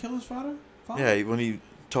son to kill his father? Yeah, when he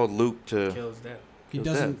told Luke to... Kill his dad. He his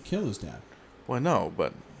doesn't kill his dad. Well, no,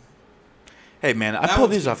 but... Hey, man, I That pulled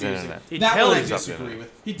one's these off the confusing. internet. He That tells one I us up disagree there.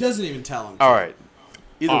 with. He doesn't even tell him. All right.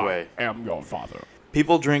 Either way, am your father.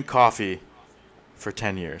 people drink coffee for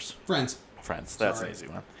 10 years. Friends. Friends. That's Sorry. an easy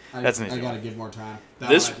one. I, That's an easy I gotta one. give more time. That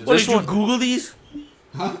This- one I What, this did you one- Google these?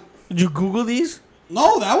 Huh? Did you Google these?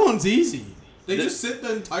 No, that one's easy. They This- just sit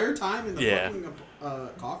the entire time in the Yeah. fucking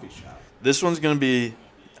coffee shop. This one's going to be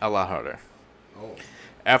a lot harder. Oh.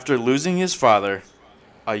 After losing his father,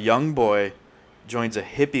 a young boy joins a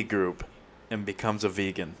hippie group and becomes a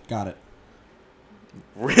vegan. Got it.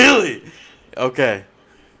 Really? Okay.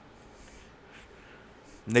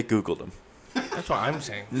 Nick Googled him. That's what I'm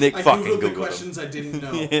saying. Nick I fucking googled the Googled him. questions I didn't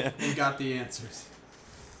know Yeah. and got the answers.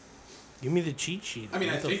 Give me the cheat sheet. I mean,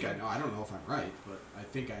 I What the think fuck? I know. I don't know if I'm right, but I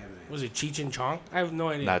think I have an answer. Was it Cheech and Chong? I have no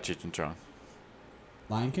idea. Not Cheech and Chong.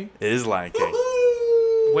 Lion King? It is Lion King.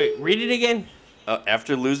 Wait, read it again.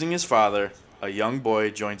 After losing his father, a young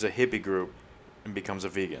boy joins a hippie group and becomes a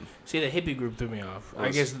vegan. See, the hippie group threw me off. I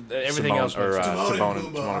Was guess everything Simone- else or, makes sense. Timon Timon and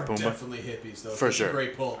Pumbaa and are Pumbaa? definitely hippies, though. For That's sure. a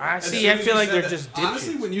great pull. I As see, soon I as feel you like said they're that- just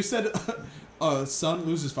Honestly, dipshits. when you said son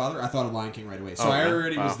loses father, I thought of Lion King right away. So Oh, I yeah?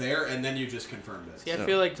 already was Wow. there, and then you just confirmed it. See, I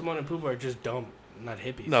feel like Timon and Pumbaa are just dumb, not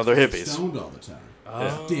hippies. No, they're hippies. Stoned all the time.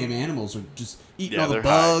 Oh. Damn animals are just eating Yeah, all the they're high.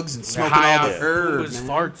 bugs and They're smoking high all off the herb, Pumbaa's man.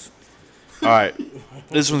 farts. All right.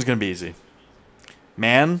 This one's going to be easy.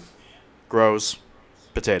 Man grows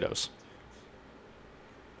potatoes?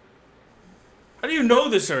 How do you know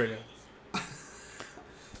this already? I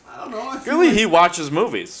don't know. I feel Clearly, like he watches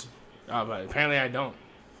movies. Oh, but apparently I don't.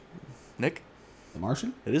 Nick, The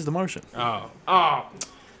Martian? it is The Martian. Oh.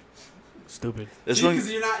 Stupid. This one, because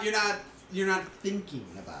you're not thinking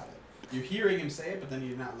about it. You're hearing him say it, but then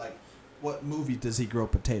you're not like, What movie does he grow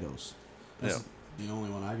potatoes? That's Yeah. the only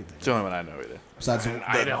one I can think it's the of. only one I know either. Besides And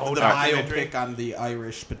Idaho the documentary. biopic on the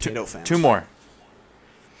Irish potato fans. 2 more.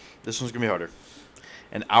 This one's gonna be harder.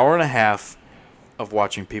 An hour and a half of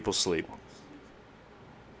watching people sleep.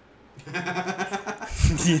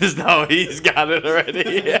 You just know he's got it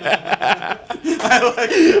already. I like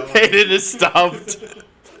that one. Hayden is stumped.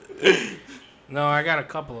 No, I got a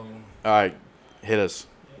couple of them. All right, hit us.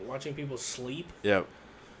 Watching people sleep. Yep.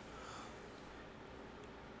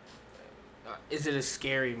 Is it a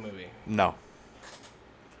scary movie? No.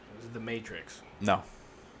 Is it The Matrix? No.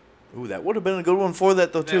 Ooh, that would have been a good one for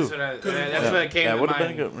that though too. That's what came that to would have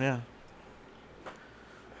mind. been a good. Yeah.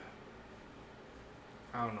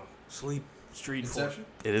 I don't know. Sleep. Street. Inception?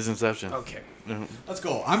 It is Inception. Okay. Let's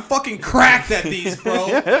go. I'm fucking cracked at these, bro.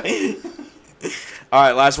 All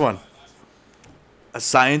right, last one. A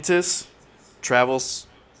scientist travels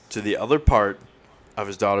to the other part of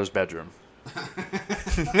his daughter's bedroom. I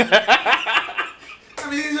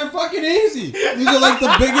mean, these are fucking easy. These are like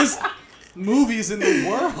the biggest movies in the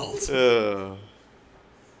world.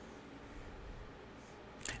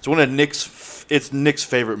 It's one of Nick's. It's Nick's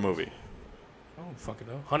favorite movie. I don't fucking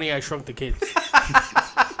know. Honey, I Shrunk the Kids.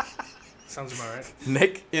 Sounds about right.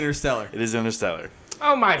 Nick. Interstellar. It is Interstellar.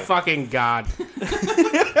 Oh my fucking god.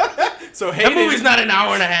 So That movie's not an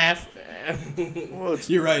hour and a half. Well, it's,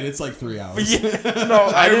 You're right. It's like 3 hours. no,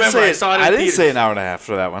 I didn't remember say I it. saw it in I didn't theaters. say an hour and a half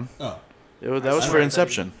for that one. Oh, That was for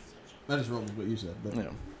Inception. I just rolled with what you said. But Yeah.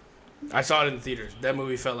 I saw it in the theaters. That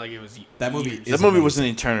movie felt like it was That movie years. is That movie was an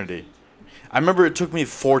eternity. I remember it took me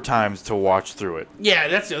 4 times to watch through it. Yeah,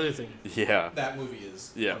 that's the other thing. Yeah. that movie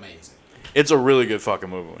is Yeah. amazing. It's a really good fucking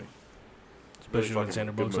movie. Especially when Fucking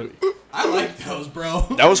Sandra good Bullock's movie. I like those, bro.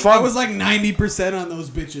 That was fun. I was like 90% on those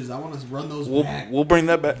bitches. I want to run those back. We'll bring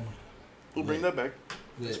that back. We'll bring that back.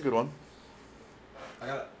 That's a Yeah. good one. I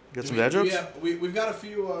got Got some dad jokes? Yeah, we've got a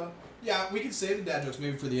few. Yeah, we can save the dad jokes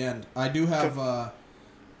maybe for the end. I do have. I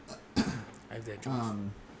have that joke.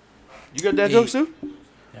 You got dad jokes too?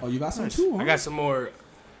 Oh, you got some Nice. too? Huh? I got some more,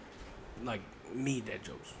 like, me dad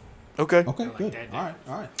jokes. Okay. Okay, like good. dad All right, jokes.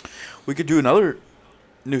 all right. We could do another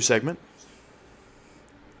new segment.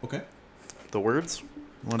 Okay. The words.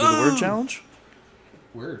 Want to do the word challenge?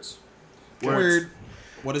 Words. Words. Word.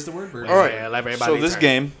 What is the word? Bird. All right. Yeah, let So everybody this turn.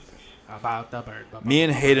 game, About the bird. me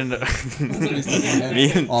and Hayden,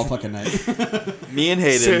 me and All fucking night. me and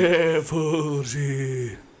Hayden.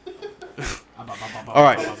 All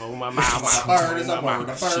right. Bird is a word. A bird is a the word.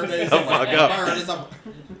 fuck A up. bird is a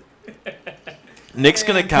Nick's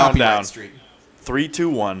gonna And count Copyright down. Street. 3, 2,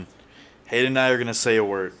 1. Hayden and I are gonna say a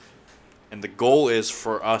word, and the goal is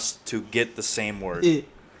for us to get the same word.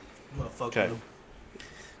 Okay.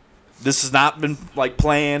 This has not been like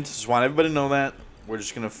planned. Just want everybody to know that. We're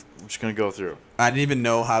just gonna go through. I didn't even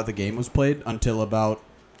know how the game was played until about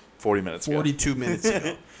 40 minutes. ago. 42 minutes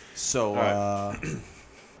ago. So, All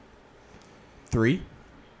 3,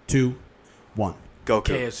 2, 1. Goku.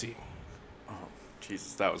 KFC.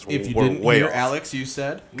 Jesus, that was If you we're didn't way hear off. Alex, you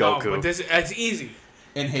said. Goku. No, but that's easy.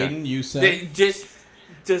 And Hayden, you said. They just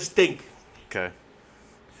think. Okay.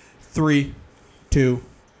 3, 2,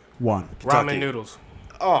 1. Kentucky. Ramen noodles.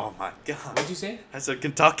 Oh my god. What'd you say? I said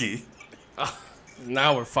Kentucky.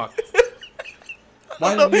 Now we're fucked.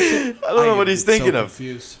 Why did you say? I don't know what he's thinking of.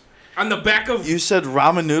 Confused. On the back of You said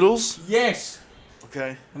ramen noodles? yes,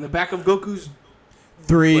 Okay. on the back of Goku's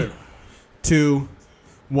 3, Wait. 2,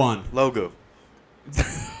 1. Logo.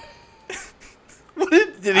 What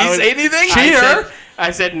did he I was- say anything?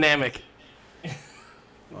 I said Namek.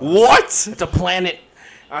 What? It's a planet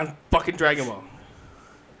on fucking Dragon Ball.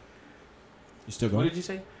 You still What going? did you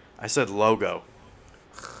say? I said logo.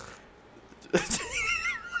 the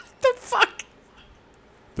fuck?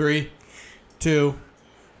 3, 2,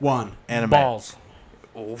 1. Anime. Balls.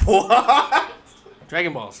 What?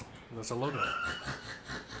 Dragon Balls. That's a logo.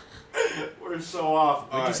 We're so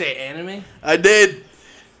off. Did you say anime? I did.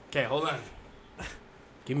 Okay, hold on.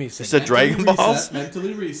 Give me a You second. said Dragon Balls?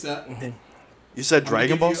 Mentally reset. You said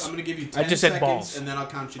Dragon Balls? I'm gonna give you 10 just said seconds, balls. and then I'll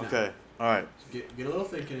count you down. Okay. All right. Get a little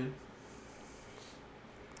thinking in.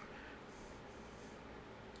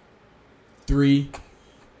 3,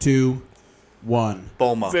 2, 1.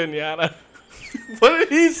 Bulma. Zenyatta. What did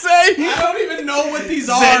he say? I don't even know what these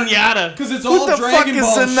are. Zenyatta. Because it's all What the fuck Dragon is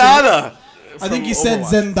Ball shit. Sonata? I think From you said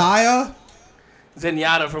Overwatch. Zendaya.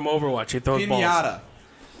 Zenyatta from Overwatch. He throws balls. Pinata.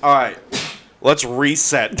 All right. Let's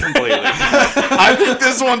reset completely. I think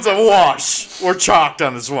this one's a wash. We're chalked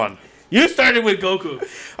on this one. You started with Goku.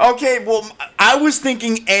 Okay, well, I was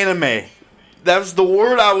thinking anime. That was the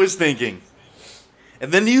word I was thinking.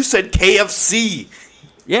 And then you said KFC.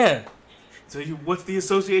 Yeah. So what's the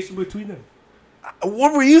association between them?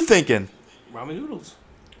 What were you thinking? Ramen noodles.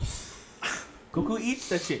 Goku eats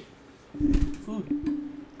that shit. Food.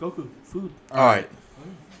 Goku. Food. All right.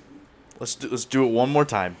 Let's do it one more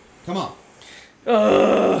time. Come on.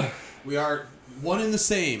 We are one and the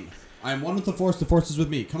same. I am one with the Force. The Force is with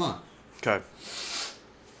me. Come on. Okay.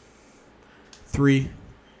 3,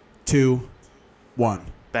 2, 1.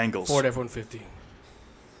 Bengals. Ford F-150.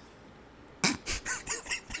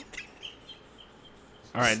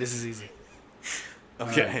 All right, this is easy.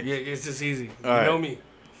 Okay. Yeah, it's just easy. You All right. know me.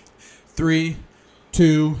 3,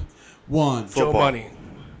 2, 1. Joe Football. Money.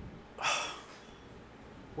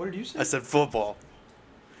 What did you say? I said football.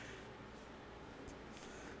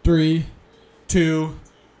 3, 2,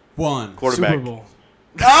 1. Quarterback. Super Bowl.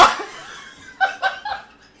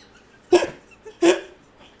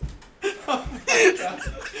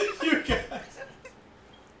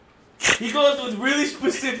 He goes with really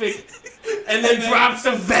specific and then drops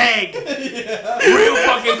a vague. Real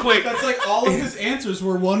fucking quick. That's like all of his answers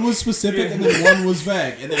were one was specific and then one was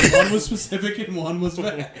vague. And then one was specific and one was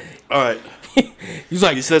vague. All right. He's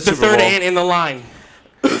like, You said the Super third Bowl. ant in the line.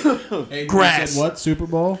 Hey, Grass. You said what? Super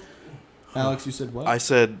Bowl? Alex, you said what? I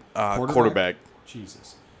said quarterback.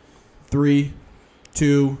 Jesus. 3,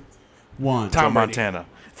 2, 1. Joe Tom Brady. Montana.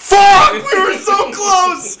 Fuck! We were so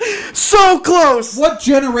close! So close! What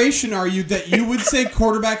generation are you that you would say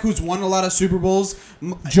quarterback who's won a lot of Super Bowls?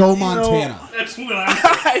 Joe Montana. That's what I.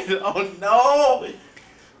 I don't know.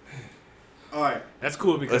 All right. That's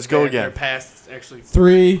cool because Let's go again. Their past actually.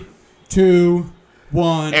 3, 2,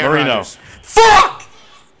 1. Aaron Marino. Rodgers. Fuck!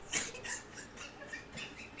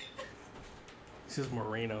 This is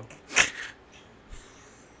Moreno.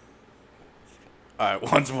 All right,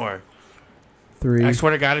 once more. 3. I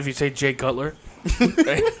swear to God, if you say Jay Cutler, I'm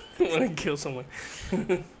gonna kill someone.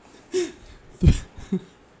 3.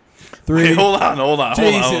 Hey, hold on.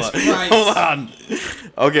 Jesus Christ. Hold on.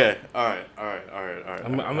 Okay. All right.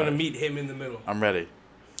 I'm gonna meet him in the middle. I'm ready.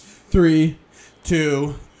 3,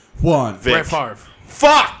 2, 1. Vic. Brett Favre.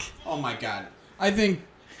 Fuck! Oh my God. I think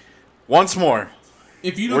Once more.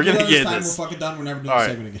 if you don't We're get gonna it this get time, this. we're fucking done. We're never doing All the right.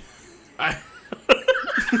 segment again. I,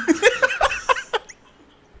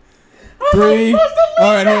 3. All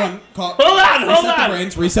right, hold on. hold on.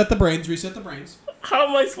 Reset the brains. How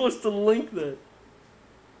am I supposed to link that?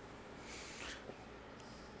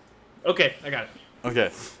 Okay, I got it.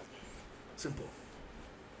 Okay. Simple.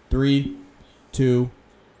 3, 2,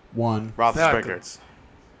 1. Roethlisberger. Falcons.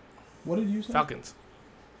 What did you say? Falcons.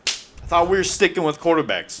 I thought we were sticking with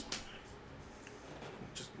quarterbacks.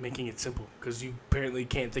 Just making it simple because you apparently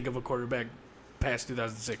can't think of a quarterback past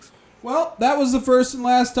 2006. Well, that was the first and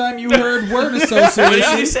last time you heard word What did you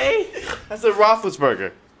association. say? I said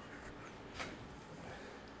Roethlisberger.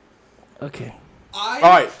 Okay. All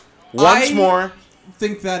right. Once more.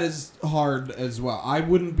 think that is hard as well. I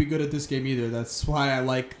wouldn't be good at this game either. That's why I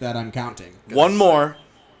like that I'm counting. One more.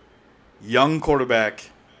 Young quarterback.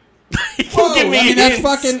 Whoa, Give me I mean, that's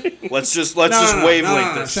hints. fucking... Let's just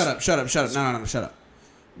wavelength this. Shut up. No, shut up.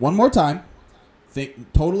 One more time.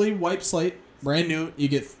 Think totally wipe slate, brand new. You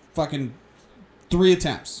get fucking 3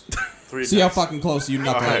 attempts. See how fucking close you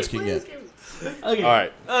knuckleheads Alright. can get. Okay. All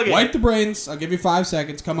right. Okay. Wipe the brains. I'll give you 5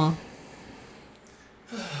 seconds. Come on.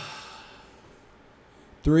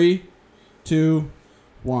 3, 2,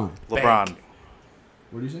 1. LeBron. Bank.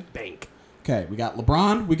 What do you say? Bank. Okay, we got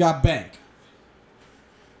LeBron. We got Bank.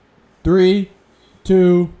 3,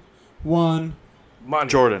 2, 1. Money.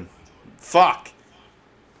 Jordan. Fuck.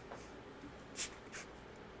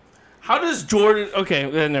 How does Jordan... Okay,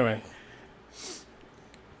 never mind.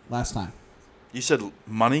 Last time. You said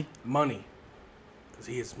money? Money. Because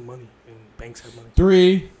he has money, and banks have money.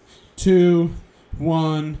 3, 2,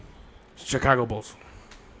 1. Chicago Bulls.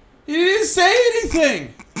 You didn't say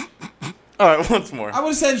anything. All right, once more. I would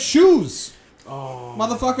have said shoes. Oh.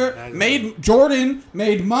 Motherfucker. Jordan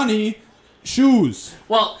made money. Shoes.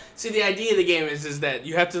 Well, see, the idea of the game is that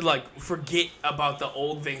you have to, like, forget about the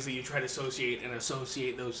old things that you try to associate and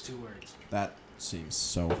associate those two words. That seems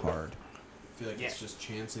so hard. I feel like it's just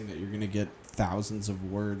chancing that you're going to get thousands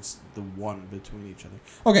of words, the one between each other.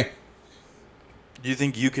 Okay, Do you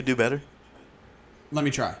think you could do better? let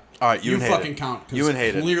me try. All right, you and hate fucking it. count. 'Cause You and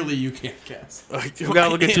hate it. clearly you can't guess. You gotta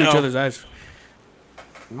look into each other's eyes.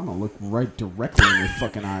 I'm going to look right directly in your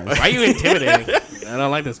fucking eyes. Why are you intimidating? I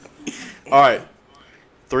don't like this. All right,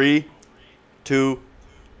 3, 2,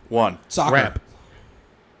 1. Soccer. Rap.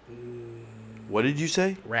 What did you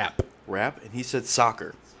say? Rap. Rap? And he said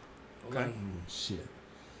soccer. Okay. Shit.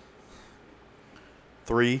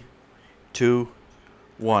 3, 2,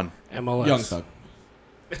 1. MLS. Young Thug.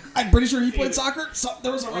 I'm pretty sure he played soccer.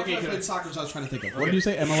 There was a rapper that played soccer, so I was trying to think of. What did you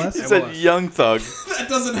say? He MLS? said Young Thug. That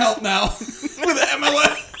doesn't help now. With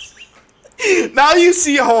MLS. Now you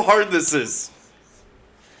see how hard this is.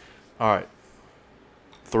 All right.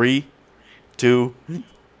 3, 2,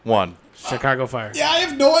 1. Chicago Fire. Yeah, I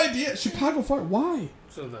have no idea. Chicago Fire. Why?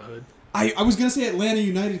 So the hood. I was gonna say Atlanta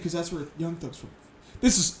United because that's where Young Thug's from.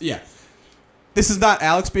 This is not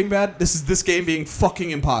Alex being bad. This game being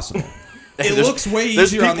fucking impossible. It looks way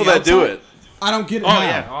easier on the outside. There's people that do it. I don't get it. Oh now.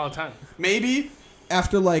 yeah, all the time. Maybe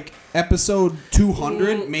after like episode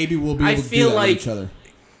 200, maybe we'll be able to do that with each other.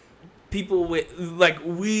 People with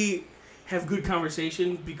we have good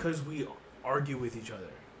conversation because we argue with each other.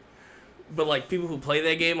 But like people who play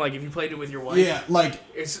that game, like if you played it with your wife, Yeah, like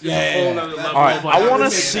it's a whole nother level. All right, of, I like, wanna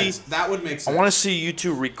make see- sense. That would make sense. I want to see you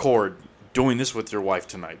two record doing this with your wife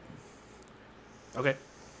tonight. Okay.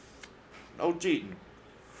 No cheating.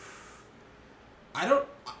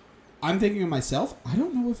 I'm thinking of myself. I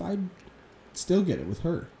don't know if I'd still get it with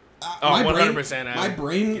her. Oh, my 100%. My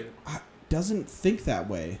brain doesn't think that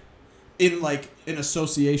way. In like an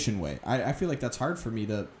association way. I feel like that's hard for me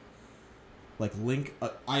to like link.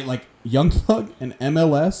 I like Young Thug and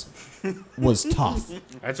MLS was tough.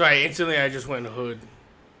 That's why instantly I just went hood.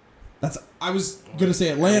 I was gonna say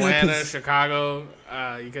Atlanta. 'Cause- Chicago.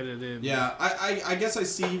 You could have did. Yeah, I guess I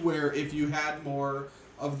see where if you had more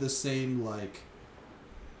of the same, like,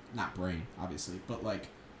 not brain, obviously, but, like,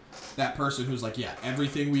 that person who's like, yeah,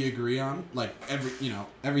 everything we agree on, like,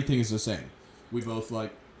 everything is the same. We both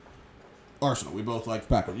like Arsenal. We both like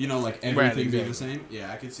Packers. You know, like, everything being the same.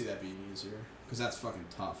 Yeah, I could see that being easier. Because that's fucking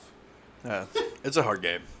tough. Yeah, it's a hard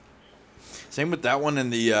game. Same with that one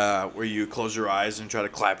and the where you close your eyes and try to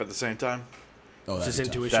clap at the same time. Oh, that's Just tough.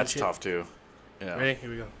 intuition. That's shit. tough too. Yeah. Ready? Here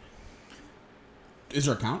we go. Is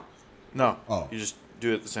there a count? No. Oh. You just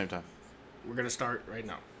do it at the same time. We're gonna start right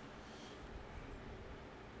now.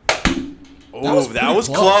 Oh, was that pretty was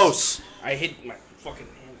close. close. I hit my fucking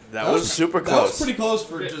hand. That was super That was close. pretty close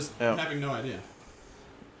for just Yeah. having no idea.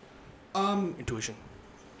 Intuition.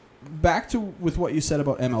 Back to with what you said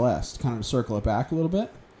about MLS, to kind of circle it back a little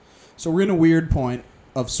bit. So we're in a weird point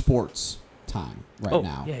of sports time right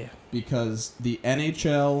now. Yeah. Because the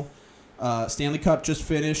NHL Stanley Cup just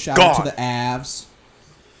finished. Shout out to the Avs.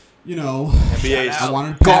 You know, NBA's I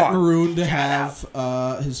wanted Pat gone. Maroon to have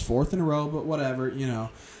his fourth in a row, but whatever. You know,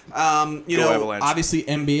 Avalanche. obviously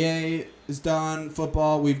NBA is done.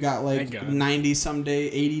 Football, we've got Thank like God. 90 some day,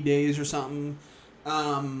 80 days or something.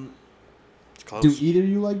 It's close. Do either of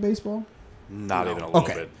you like baseball? Not even a little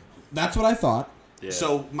Okay. bit. That's what I thought. Yeah.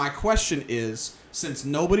 So my question is, since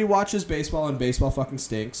nobody watches baseball and baseball fucking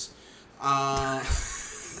stinks,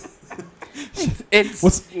 It's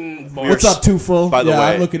What's- boring. what's up, Tufo? By the yeah,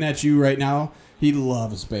 way- I'm looking at you right now. He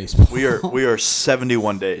loves baseball. we are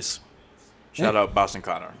 71 days. Shout out Boston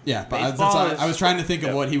Connor. Yeah, but Baseball I was trying to think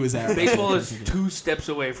of what he was at. Baseball is 2 steps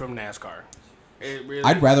away from NASCAR. It really,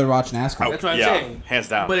 I'd rather watch NASCAR. That's what I'm yeah, saying. hands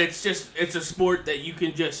down. But it's a sport that you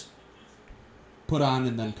can just Put on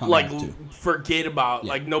and then come like back to. forget about. Yeah.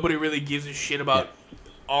 Like nobody really gives a shit about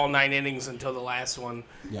all 9 innings until the last one,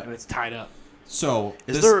 Yeah. and it's tied up. So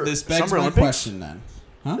Is there this begs Summer my Olympics? question then.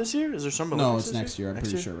 Huh? This year? Is there Summer No, Olympics it's this next year. I'm Next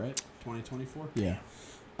pretty year? sure, right? 2024. Yeah.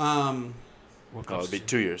 Oh, it'd be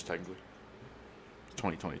 2 years technically.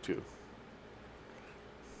 2022.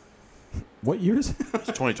 What year is it? It's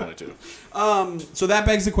 2022. So that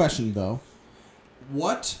begs the question, though.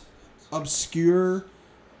 What obscure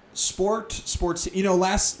sports? You know,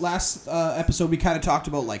 last episode we kind of talked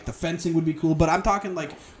about like the fencing would be cool, but I'm talking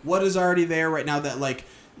like what is already there right now that like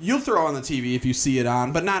you'll throw on the TV if you see it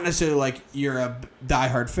on, but not necessarily like you're a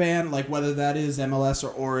diehard fan. Like whether that is MLS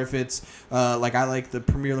or if it's like I like the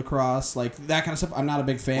Premier Lacrosse, like that kind of stuff. I'm not a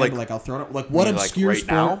big fan, Like- but like I'll throw it up. Like what You mean, like, obscure right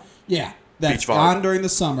sport? now? Yeah, that's Beach volleyball. on during the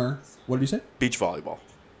summer. What did you say? Beach volleyball.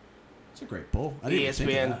 It's a great poll. I didn't even think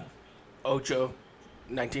of ESPN that. Ocho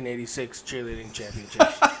 1986 cheerleading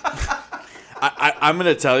championships. I'm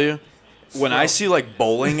gonna tell you, when I see like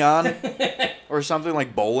bowling on or something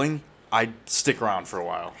like bowling, I stick around for a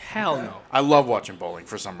while. Hell no. I love watching bowling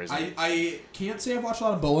for some reason. I can't say I've watched a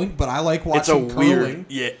lot of bowling, but I like It's a watching curling. weird,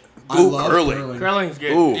 yeah. I Ooh, love curling. Curling's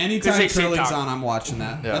good. Ooh. Anytime Because they curling's shit talk. on, I'm watching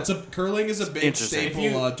that. Yeah. Curling is a big Interesting.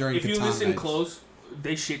 staple during if you Catan listen nights. close,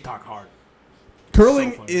 they shit talk hard.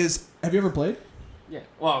 Curling So funny. is. Have you ever played? Yeah.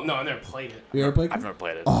 Well, no, I never played it. You ever played? I've never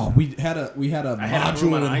played it. Oh, we had a I had a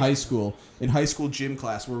room module on in high high school gym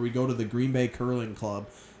class where we go to the Green Bay Curling Club,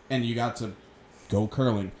 and you got to go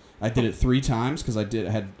curling. I did it 3 times because I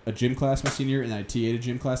had a gym class my senior year, and I TA'd a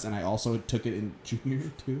gym class, and I also took it in junior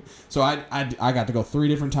year too. So I got to go 3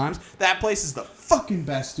 different times. That place is the fucking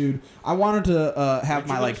best, dude. I wanted to have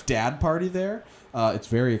my like dad party there. It's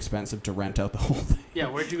very expensive to rent out the whole thing. Yeah,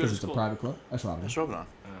 where'd you go to Because it's a school? private club. That's Robin. That's Robin.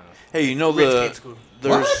 Hey, you know Rich kid school.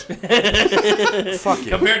 there's fuck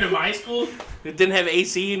you. Compared to my school, it didn't have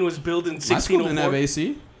AC and was built in 1604. My school didn't have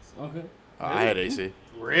AC. Okay. I had AC.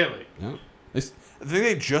 Really? No. I think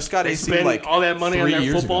they just got They AC spend like all that money on 3 their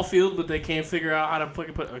years football ago. field, but they can't figure out how to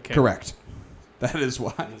fucking put. Okay. Correct. That is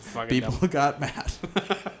why It's fucking people dumb. got mad.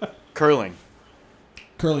 Curling.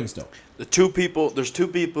 Curling still. There's 2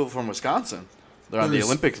 people from Wisconsin. They're on the There's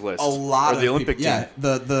Olympics list. A lot or the of Olympic people. team.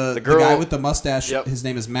 Yeah, the girl- guy with the mustache. Yep. His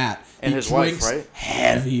name is Matt. And he his wife, drinks right?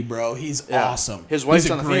 heavy, bro. He's Yeah. awesome. His wife's He's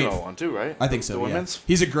a on the great- female one too, right? I think so. The Yeah. women's.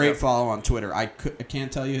 He's a great follow on Twitter. I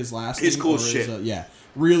can't tell you his last He's name. cool or as shit. yeah,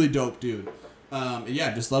 really dope dude.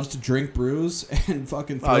 Yeah, just loves to drink brews and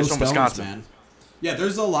fucking throw he's from stones, Wisconsin. man. Yeah,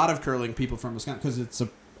 there's a lot of curling people from Wisconsin because it's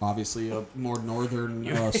obviously a more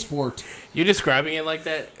northern sport. You describing it like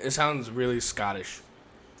that, it sounds really Scottish.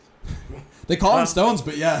 They call them stones,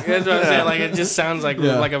 but yeah. That's what I'm saying. Like it just sounds like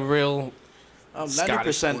Yeah. like a real.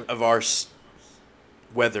 90% sport. of our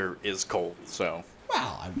weather is cold, so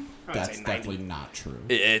Well, would that's say 90. definitely not true.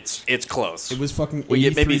 it's close. It was fucking 83 We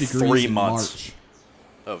get maybe degrees 3 in months. March.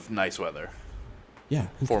 of nice weather. Yeah,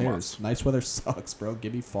 who 4 cares? months. Nice weather sucks, bro.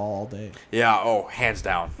 Give me fall all day. Yeah. Oh, hands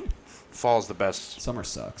down. Fall's the best. Summer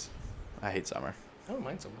sucks. I hate summer. I don't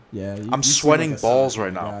mind someone. Yeah, I'm you seem sweating like a balls summer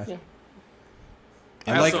right now. guy.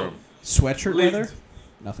 Yeah. I like also sweatshirt lived weather.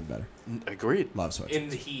 Nothing better. Agreed. Love sweatshirts. in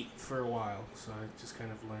the heat for a while, so I just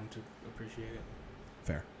kind of learned to appreciate it.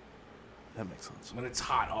 Fair. That makes sense. When it's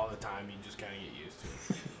hot all the time, you just kind of get used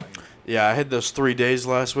to it. Like, Yeah, I had those 3 days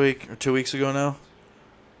last week or 2 weeks ago now,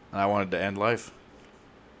 and I wanted to end life.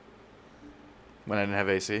 When I didn't have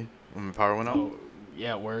AC, when my power went out, oh,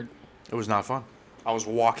 yeah, word. it was not fun. I was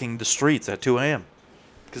walking the streets at 2 a.m.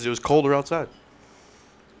 because it was colder outside.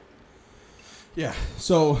 Yeah.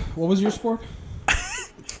 So, what was your sport?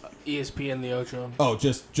 ESPN The Ocho. Oh,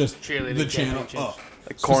 just Cheerleading the channel. championships. Oh,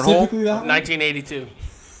 Like cornhole. specifically that one? 1982.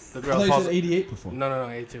 The I girl thought you falls. said 88 before. No,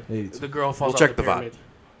 82. 82. The girl falls We'll off check the the VOD. pyramid.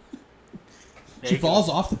 There She you go. falls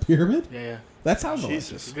off the pyramid? Yeah. That sounds Jesus.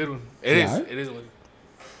 delicious. It's a good one. It Yeah. is. It is. One.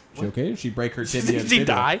 She okay? Did she break her tibia and Did she fibula?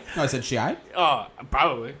 die? No, I said she died. Oh,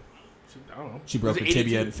 probably. I don't know. She broke her Was it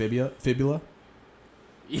tibia 82? and fibula.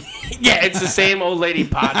 Yeah, it's the same old lady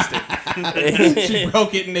pot stick. She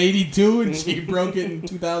broke it in 82 and she broke it in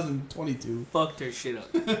 2022. Fucked her shit up.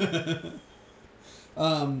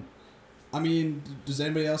 I mean, does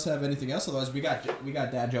anybody else have anything else? Otherwise, we got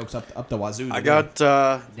dad jokes up the wazoo. I today. got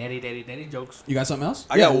Daddy jokes. You got something else?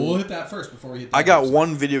 I got- we'll hit that first before we hit. I got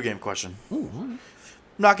one video game question. Ooh, all right. I'm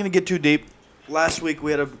not gonna get too deep. Last week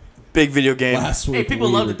we had a big video game. Last week, Hey, people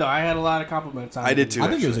we loved were- it though. I had a lot of compliments on it. I did too. I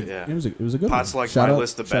think actually, yeah. it was a good Pot's one. like Shout my out-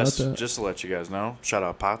 list the shout out best. to- Just to let you guys know. Shout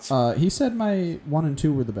out Pot's. he said my 1 and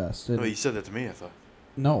 2 were the best. No, you said that to me. I thought.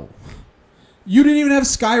 No. You didn't even have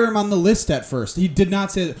Skyrim on the list at first. He did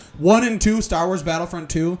not say 1 and 2, Star Wars Battlefront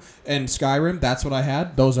 2 and Skyrim. That's what I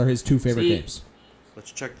had. Those are his 2 favorite See? games.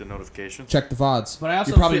 Let's check the notifications. Check the VODs. But I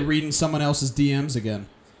also You're probably feel- reading someone else's DMs again.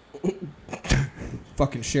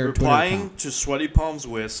 Fucking shared Twitter Replying account. to Sweaty Palms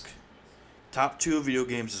Whisk. Top 2 video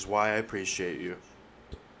games is why I appreciate you.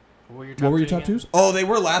 What were your What were your top again? 2s? Oh, they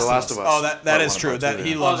were Last, The Last of Us. Oh, that Part is one, true. part That two,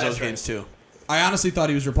 he yeah. loves Oh, those that's right. games too. I honestly thought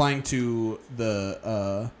he was replying to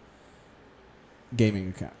the gaming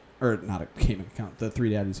account, or not a gaming account, the Three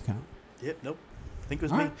Daddies account. Yep. Nope. I think it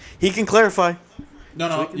was All me. right. He can clarify. No,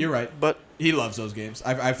 So we can- you're right. But He loves those games.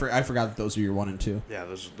 I forgot that those are your 1 and 2. yeah,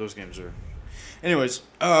 those games are. Anyways,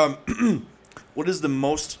 what is the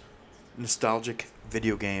most nostalgic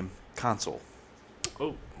video game console?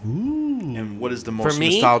 Oh, And what is the most me,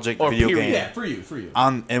 nostalgic or video period? game Yeah, for you.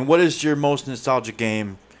 and what is your most nostalgic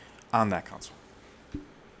game on that console?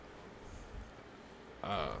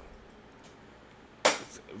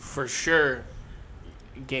 for sure.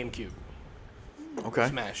 GameCube. Okay.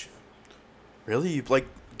 Smash. Really? You like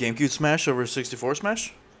GameCube Smash over 64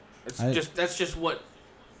 Smash? That's just what.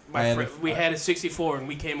 I had We had a 64 and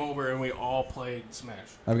we came over and we all played Smash.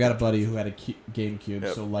 I've got a buddy who had a GameCube,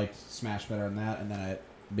 Yep. so liked Smash better than that, and then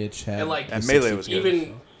Mitch had And, like, And the Melee was good.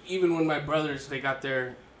 64, Even when my brothers they got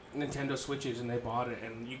their Nintendo Switches, and they bought it,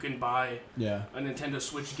 and you can buy Yeah. a Nintendo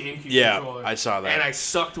Switch GameCube Yeah, controller. I saw that. And I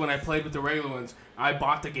sucked when I played with the regular ones. I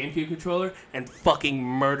bought the GameCube controller and fucking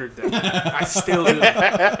murdered them. I still do.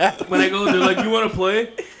 When I go, they're like, "You want to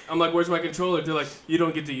play?" I'm like, "Where's my controller?" They're like, "You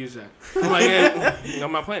don't get to use that." I'm like, "Yeah,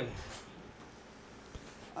 I'm not playing."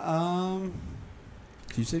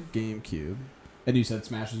 You said GameCube, and you said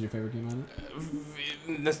Smash is your favorite game on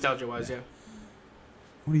it. Nostalgia-wise, yeah.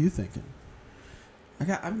 What are you thinking?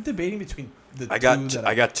 I'm debating between the I two.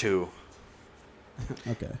 got two,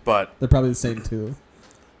 Okay, but they're probably the same two.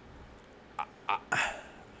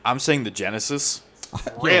 I'm saying the Genesis.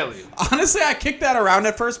 Really? Honestly, I kicked that around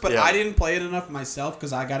at first, but Yeah. I didn't play it enough myself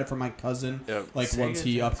because I got it from my cousin. Yep. Like Sega once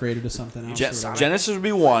he Genesis. upgraded to something else. or whatever. Genesis would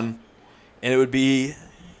be one, and it would be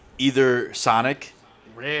either Sonic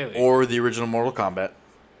Really? or the original Mortal Kombat.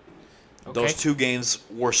 Okay. Those two games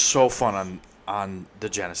were so fun on the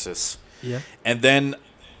Genesis. Yeah. And then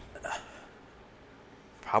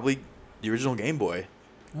probably the original Game Boy.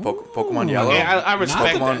 Pokemon Ooh. Yellow. Okay, I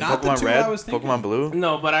respect Pokemon, not the Pokemon two Red, I was thinking. Pokemon Blue.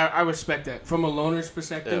 No, but I respect that from a loner's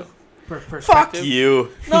perspective. Fuck Perspective.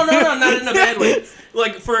 you. No, not in a bad way.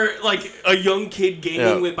 Like for like a young kid gaming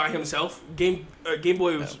Yeah. with by himself, Game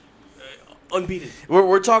Boy was unbeaten.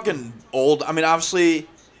 We're talking old. I mean, obviously,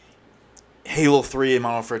 Halo 3 and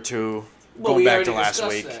Modern Warfare 2 Well, going we back to already last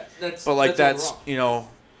discussed week. that. That's, But like that's overall. you know,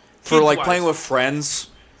 for Kids-wise. like playing with friends,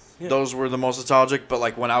 Yeah. those were the most nostalgic. But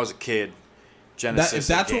like when I was a kid, Genesis. If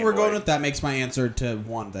that's and what we're Game going Boy. with, that makes my answer to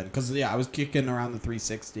one then. Because I was kicking around the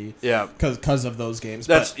 360 Yeah. because of those games.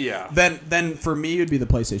 That's but yeah. Then for me, it would be the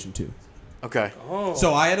PlayStation 2. Okay. Oh.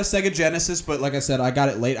 So I had a Sega Genesis, but like I said, I got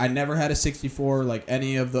it late. I never had a 64, like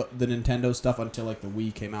any of the Nintendo stuff until like the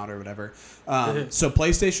Wii came out or whatever. So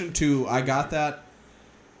PlayStation 2, I got that.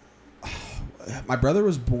 My brother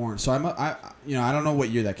was born, so I don't know what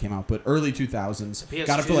year that came out, but early 2000s. PS2.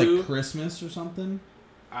 Got it for like Christmas or something.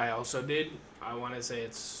 I also did. I want to say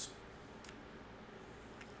it's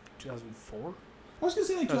 2004. I was gonna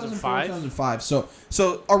say like 2004, 2005? 2005.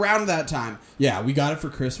 So around that time, yeah, we got it for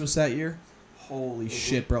Christmas that year. Holy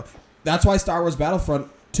shit, bro! That's why Star Wars Battlefront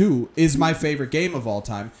 2 is my favorite game of all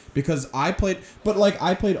time because I played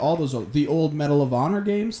all those the old Medal of Honor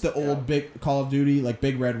games, the old big Call of Duty, like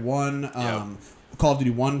Big Red 1, Call of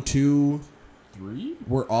Duty 1, 2, 3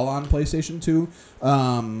 were all on PlayStation 2.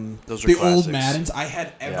 Those are the classics. old Maddens. I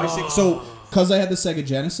had every Yeah. single. So because I had the Sega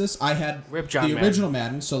Genesis, I had Rip John the Madden. original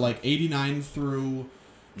Madden. So like 89 through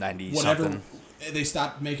 90 whatever. something. They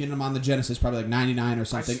stopped making them on the Genesis, probably like 99 or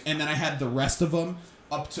something. And then I had the rest of them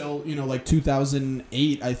up till, like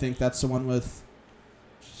 2008. I think that's the one with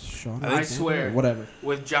Sean. I Alexander swear. or whatever.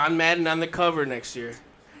 With John Madden on the cover next year,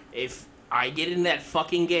 if I get in that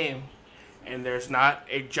fucking game and there's not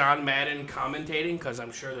a John Madden commentating, because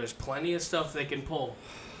I'm sure there's plenty of stuff they can pull,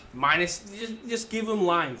 minus just give him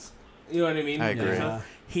lines. You know what I mean? I agree. Yeah.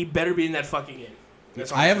 He better be in that fucking game.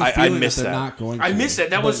 That's all I have a I feeling missed that they're that. not going to. I missed that.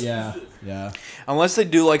 That But was yeah. Unless they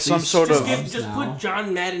do like some These sort just of. just now. put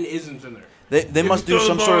John Madden isms in there. They must do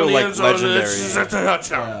some sort of like legendary.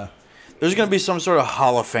 Yeah. There's gonna be some sort of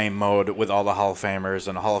Hall of Fame mode with all the Hall of Famers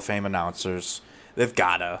and Hall of Fame announcers. They've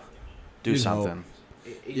gotta do You'd something.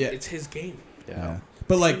 Yeah. It's his game. Yeah.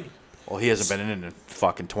 But like, Well, he hasn't been in it in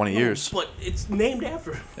fucking 20 years. But it's named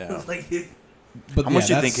after him. Yeah. like, but How much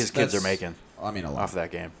do you that's- think his kids are that's- making I mean, a lot. off that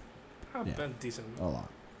game? Yeah. decent. A lot.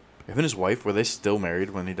 Him and his wife, were they still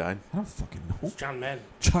married when he died? I don't fucking know. It's John Madden.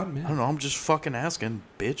 John I don't Madden. know. I'm just fucking asking,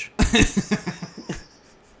 bitch.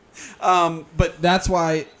 But that's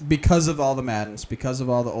why, because of all the Maddens, because of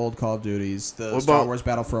all the old Call of Duties, the What Star about- Wars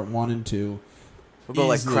Battlefront 1 and 2. What about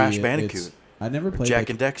like easily, Crash it's- Bandicoot, I never played Jack like,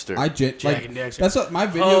 and Dexter? Jack and Dexter. That's what my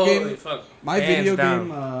video Holy game. fuck. My Hands video down.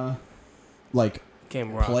 game, like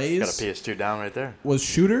Game rocks. Got a plays PS2 down right there. was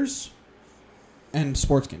shooters and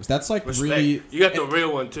sports games. That's like Respect. really. You got the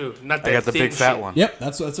real one too, not that I got the thin big fat shit. one. Yep,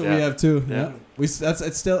 that's what Yeah. we have too. Yeah. Yeah,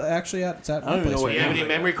 it's still actually at. It's at I my don't even know place what right Do you have now. any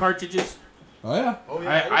memory cartridges? Oh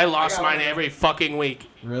yeah, I lost mine every fucking week.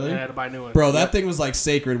 really? I had to buy new ones. Bro, that thing was like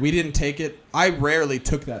sacred. We didn't take it. I rarely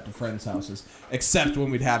took that to friends' houses, except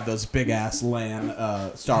when we'd have those big ass LAN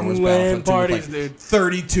Star Wars LAN Battlefront 2 with, parties, like, dude.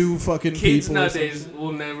 32 fucking Kids people. or nowadays something.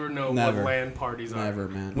 will never know Never. what LAN parties are. Never,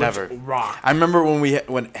 man. Which Never. rock. I remember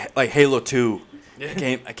when like Halo 2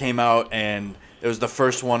 came out, and it was the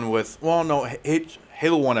first one with. Well, no,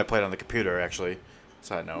 Halo 1 I played on the computer actually.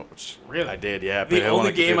 Side note, which Really? I did. Yeah, I played The Halo on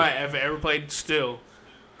only the game computer. I have ever played still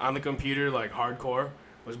on the computer, like hardcore,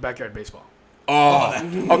 was Backyard Baseball. Oh,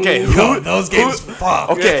 okay. Yo, those games fuck.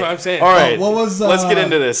 Okay, That's what I'm saying. all right. What was, Let's get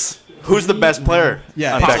into this. Who's the best player?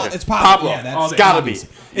 Yeah, on Becker? it's Pablo. Yeah, It's that's gotta be. obvious.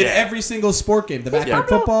 In every single sport game, the backyard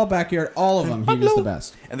football, backyard, all of them, he was the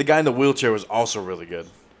best. And the guy in the wheelchair was also really good.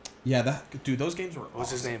 Yeah, dude, those games were.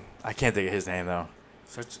 What's his name? I can't think of his name though.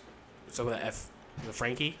 Starts with an F. The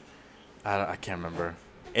Frankie. I can't remember.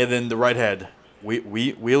 And then the right head,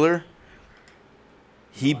 Wheeler.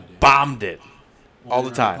 He bombed it all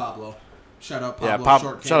the time. Pablo. Shut up, Yeah,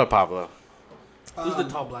 Pablo. shut up, Pablo. Who's the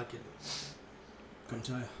tall black kid? Couldn't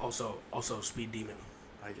tell you. Also Speed Demon.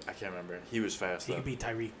 I can't remember. He was fast He though. could be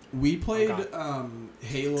Tyreek. We played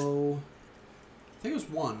Halo. I think it was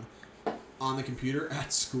 1 on the computer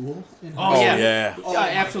at school. In Oh, Oh yeah. yeah. Oh Yeah, my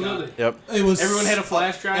absolutely. God. Yep. It was Everyone had a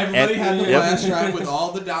flash drive. Everybody had the Yep. flash drive with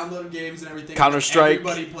all the downloaded games and everything. Counter-Strike,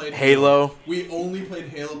 Everybody played Halo. We only played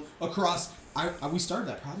Halo across. We started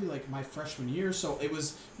that probably like my freshman year, so it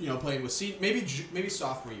was playing with maybe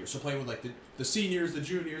sophomore year. So playing with like the seniors, the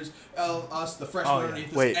juniors, us, the freshmen underneath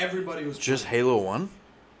us. Wait, everybody was Just playing. Halo 1?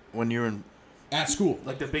 When you were in... At school.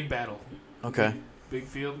 Like the big battle. Okay. Big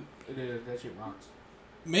field. That shit rocks.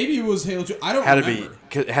 Maybe it was Halo 2. I don't Had remember.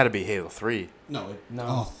 it had to be Halo 3. No.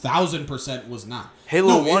 No. 1,000% was not.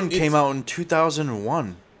 Halo No, 1 it's- came out in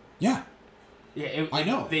 2001. Yeah. Yeah, I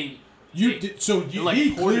know. They He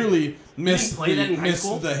like, clearly missed play that in high missed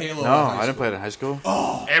school? the Halo. No, in high I didn't school. play it in high school.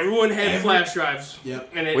 Oh, everyone had flash drives. Yep.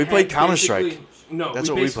 And it We played had Counter-Strike. basically- No, That's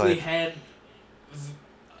we what we basically played. had.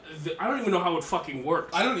 I don't even know how it fucking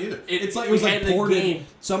worked. I don't either. It's like we it was had like the ported. game.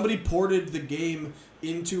 Somebody ported the game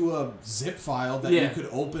into a zip file that you could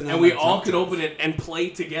open. And on we a all jump could drive. open it and play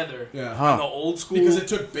together Yeah. Huh. on the old school. Because it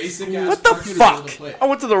took basic ass. What the computers to be able fuck? to play. I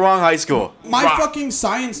went to the wrong high school. My Rock. fucking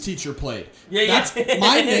science teacher played. Yeah, That's yeah.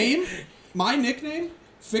 my name. My nickname,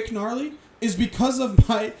 Fick Gnarly, is because of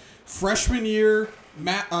my freshman year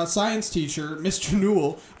science teacher, Mr.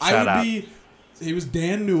 Newell. Shout out. He was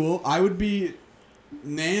Dan Newell. I would be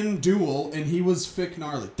Nan Duel, and he was Fick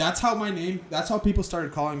Gnarly. That's how people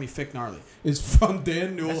started calling me Fick Gnarly. Is from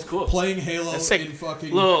Dan Newell That's cool. playing Halo That's sick. in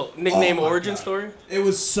fucking Little nickname Oh my origin God. story. It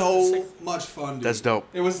was so much fun, dude. That's dope.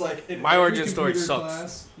 It was like in My every origin story computer sucks.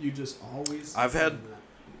 class, you just always. I've had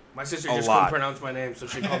My sister A just lot. couldn't pronounce my name, so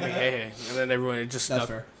she called me Hey Hey, and then everyone it just That's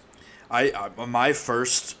stuck. fair. my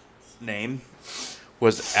first name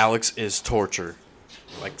was Alex is Torture,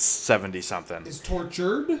 like 70 something. Is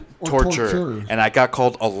tortured or Torture, tortured? and I got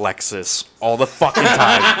called Alexis all the fucking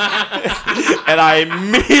time, and I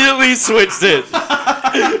immediately switched it.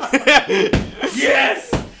 Yes.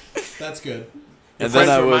 That's good. And friends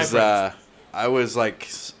then were my friends. I was like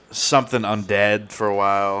something undead for a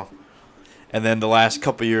while, and then the last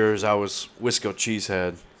couple years I was Wisco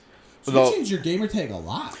Cheesehead. So No. you changed your gamer tag a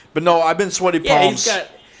lot. But no, I've been Sweaty Yeah, Palms.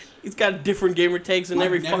 he's got different gamer tags in I've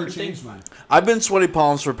every never fucking thing. changed mine. I've been Sweaty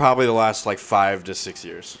Palms for probably the last like 5 to 6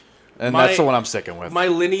 years, and that's the one I'm sticking with. My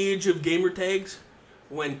lineage of gamer tags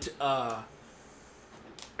went.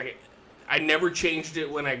 I never changed it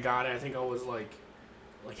when I got it. I think I was like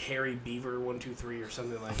Harry Beaver 123 or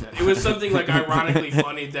something like that. It was something like ironically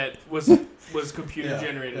funny that was computer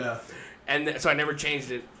generated, Yeah. and so I never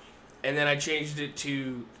changed it. And then I changed it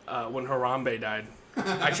to when Harambe died.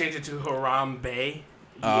 I changed it to Harambe.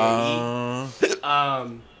 BAE.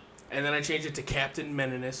 And then I changed it to Captain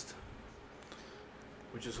Meninist,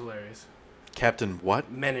 which is hilarious. Captain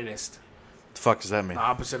what? Meninist, The fuck does that mean? the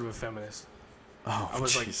opposite of a feminist. Oh, I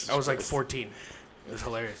was Jesus like Christ. 14. It was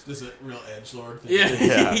hilarious. This is a real edgelord thing. Yeah,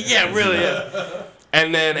 Yeah. yeah, really. Yeah.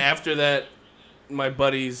 And then after that, my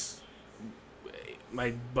buddy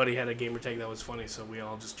had a gamer tag that was funny, so we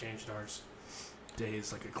all just changed ours to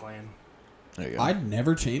his like a clan. There you go. I'd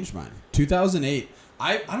never changed mine. 2008.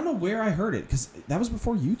 I don't know where I heard it because that was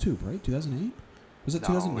before YouTube, right? 2008. Was it No,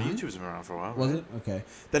 2009? YouTube's been around for a while. Was it? Okay.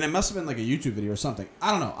 Then it must have been like a YouTube video or something.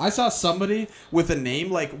 I don't know. I saw somebody with a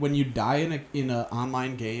name like when you die in a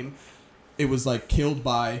online game, it was like killed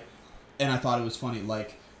by, and I thought it was funny,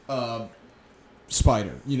 like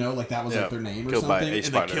spider. You know, like that was Yeah. like their name or Killed by something. a and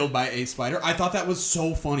spider. they killed by a spider. I thought that was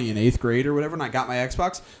so funny in 8th grade or whatever, and I got my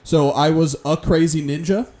Xbox. So I was a crazy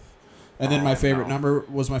ninja. And then my favorite number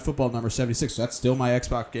was my football number 76. So that's still my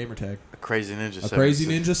Xbox gamer tag. A Crazy Ninja. A Crazy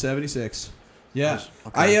 76. Ninja 76. Yeah.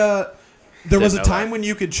 Okay. There was a Didn't know time that. when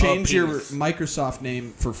you could change your penis. Microsoft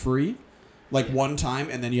name for free, like one time,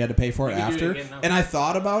 and then you had to pay for it You can do it after. again now. And I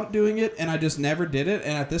thought about doing it, and I just never did it.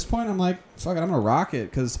 And at this point, I'm like, fuck it, I'm going to rock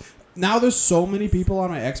it. Because now there's so many people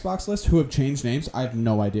on my Xbox list who have changed names. I have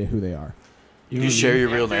no idea who they are. You know what I share mean? your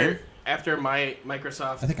real name? After my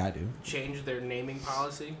Microsoft I think I do. changed their naming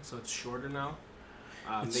policy, so it's shorter now.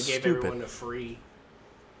 They It's gave stupid. everyone a free.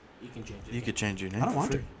 You can change it. You could change your name. I don't for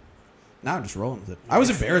want free. to. Now I'm just rolling with it. I was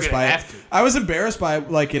embarrassed You're gonna by it. have to. I was embarrassed by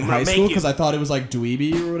it, like in I'm high gonna school make because you. I thought it was like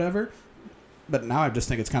dweeby or whatever. But now I just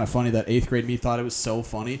think it's kind of funny that 8th grade me thought it was so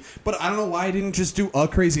funny. But I don't know why I didn't just do a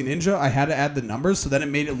crazy ninja. I had to add the numbers, so then it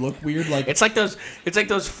made it look weird. Like It's like those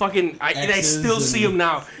fucking. And I X's still see and- them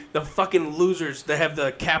now. The fucking losers that have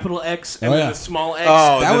the capital X and Oh, then yeah. the small X.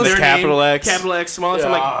 Oh, that was Their capital name, X. Capital X, small X.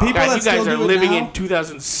 I'm like, People guys, that you still guys are do it living now? in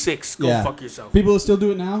 2006. Go fuck yourself. People who still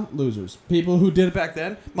do it now, losers. People who did it back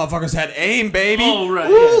then, motherfuckers had aim, baby. Oh, right,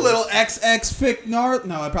 Ooh, yeah. little XX fic nar.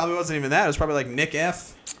 No, it probably wasn't even that. It was probably like Nick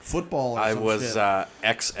F. Football. Or I some was shit.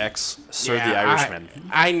 XX Sir the Yeah, Irishman.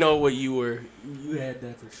 I know what you were. You had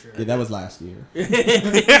that for sure. Yeah, that was last year.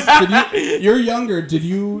 You're younger. Did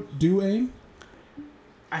you do aim?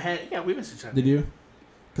 I had. Yeah, we messaged each other. Did you?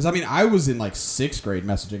 Because I mean, I was in like 6th grade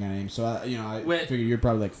messaging on aim, so I Wait. figure you're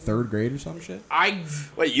probably like 3rd grade or some shit.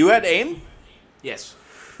 Wait, you had AIM? Yes,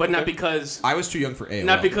 but not because I was too young for AOL.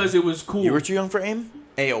 not because it was cool. You were too young for AIM?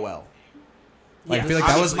 AOL. Like Yeah, I feel like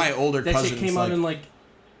that was obviously. my older That cousins. shit came out like, in like.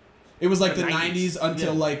 it was like the the 90s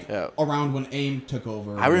until Yeah. like Yeah. around when AIM took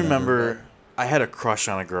over. or I whatever, remember I had a crush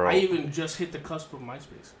on a girl. I even just hit the cusp of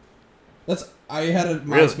MySpace. I had a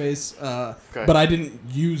Really? MySpace, Okay. but I didn't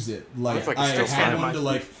use it. Like if I can I still had find one it. to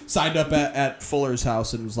like signed up at Fuller's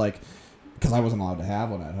house and was like, because I wasn't allowed to have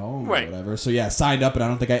one at home Right. or whatever. So yeah, signed up, and I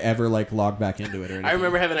don't think I ever like logged back into it or anything. I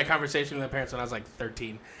remember having a conversation with my parents when I was like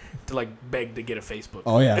 13 to like beg to get a Facebook.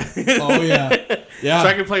 Oh yeah. Oh yeah. Yeah. So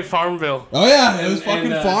I could play Farmville. Oh yeah. It was and-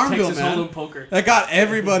 fucking and, Farmville, Texas man. Hold'em poker. That got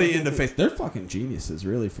everybody into face. They're fucking geniuses,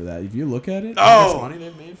 really, for that. If you look at it, Oh! how much money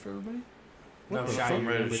they've made for everybody. No, the Shy, fuck you am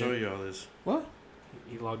I remember to show that? you all this? What?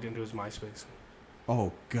 He logged into his MySpace.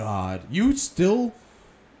 Oh God, you still?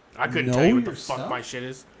 I couldn't Know tell you what the yourself? fuck my shit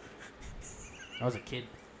is. I was a kid.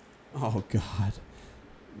 Oh God.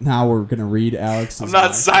 Now we're gonna read Alex's. I'm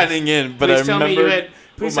not MySpace. signing in, but Please I tell me you remember had.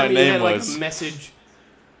 Please what tell my me you name had like was. a message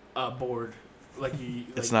board. Like you.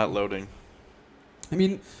 Like, It's not loading. I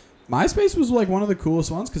mean, MySpace was like one of the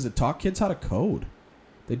coolest ones because it taught kids how to code.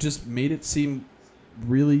 They just made it seem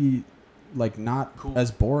really like not Cool. as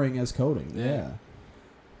boring as coding. Yeah. Yeah.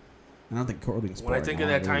 I don't think coding's When I boring. think of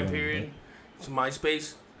don't that time really period, it's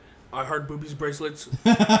MySpace. I heard boobies bracelets,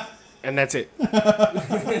 and that's it.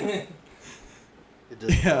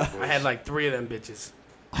 Yeah. I had like 3 of them bitches.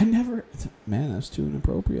 I never. Man, that's too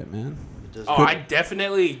inappropriate, man. Oh, I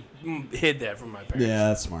definitely hid that from my parents. Yeah,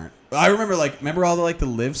 that's smart. I remember all the like the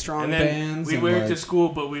Live Strong And then bands. we'd and, wear it like, to school,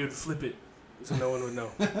 but we would flip it so no one would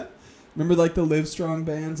know. remember like the Live Strong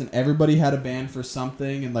bands, and everybody had a band for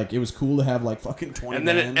something, and like it was cool to have like fucking 20 And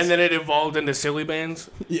then bands. it evolved into silly bands.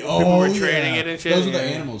 Yeah, people were trading it and shit. Those are the Yeah.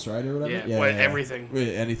 animals, right, or whatever. Yeah, what, everything.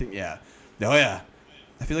 Anything. Yeah. Oh yeah.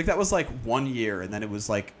 I feel like that was like 1 year, and then it was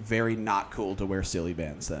like very not cool to wear silly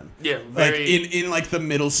bands. Then, Yeah, like very. in like the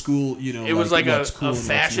middle school, you know, it was like a what's cool and what's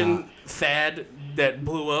fashion not. fad that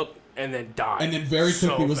blew up and then died. And then very so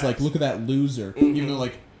quickly was like, fast. look at that loser. Even though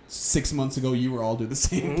like 6 months ago you were all doing the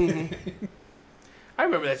same thing. I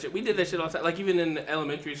remember that shit. We did that shit all the time. Like even in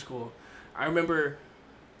elementary school, I remember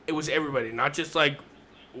it was everybody, not just like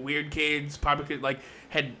weird kids, popular kids. Like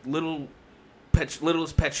had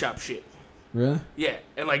littlest pet shop shit. Really? Yeah,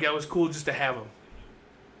 and like that was cool just to have them.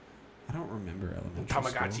 I don't remember elementary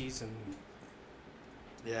Tamagotchis school. and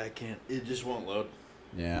Yeah, I can't. It just won't load.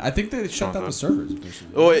 Yeah, I think they shut down the servers officially.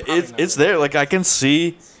 Oh, Probably it's not. it's there. Like I can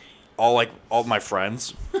see all my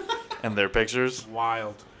friends and their pictures.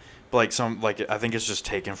 wild. But I think it's just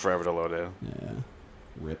taking forever to load in. Yeah.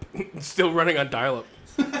 Rip. It's still running on dial-up.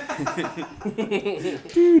 Wonder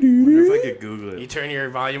if I could Google You it. turn your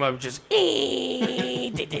volume up, just.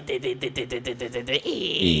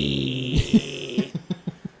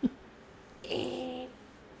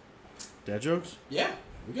 Dad jokes? Yeah,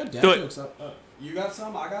 we got dad Do it. jokes up. You got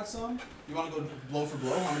some? I got some. You want to go blow for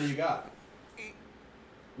blow? How many you got?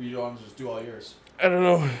 Or you want to just do all yours? I don't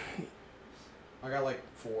know. I got like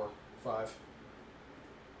 4, 5.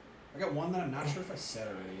 I got one that I'm not sure if I said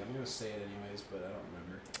already. I'm gonna say it anyways, but I don't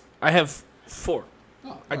remember. I have 4.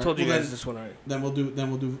 Oh, I all told right. you Well, guys this one already. Then we'll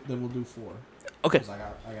do 4. Okay. 'Cause I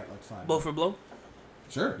got like 5. Blow for blow.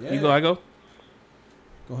 Sure. Yeah. You go, I go.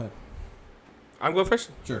 Go ahead. I'm going first.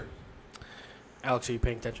 Sure. Alex, are you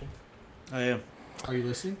paying attention? I am. Are you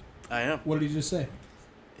listening? I am. What did he just say?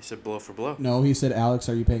 He said blow for blow. No, he said, Alex,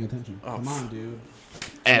 are you paying attention? Oh, Come on, dude.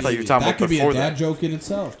 I thought you were talking that about could be a before dad that. joke in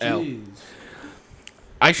itself. L. Jeez.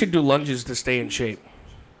 I should do lunges to stay in shape.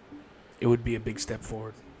 It would be a big step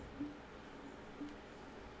forward.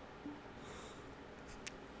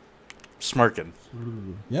 Smirking.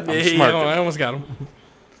 Yep. I'm smart. I almost got him.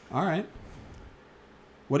 All right.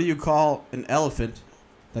 What do you call an elephant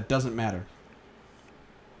that doesn't matter?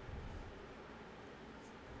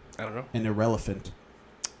 I don't know. An irrelevant.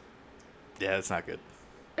 Yeah, that's not good.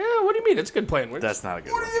 Yeah, what do you mean? It's a good playing words. That's not a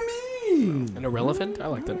good What one. do you mean? An irrelevant? I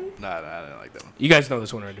like that. Nah, I didn't like that one. You guys know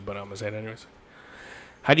this one already, but I'm going to say it anyways.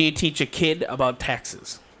 How do you teach a kid about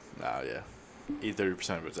taxes? Nah, yeah. Eat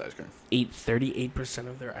 30% of its ice cream. Eat 38%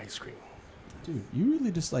 of their ice cream. Dude, you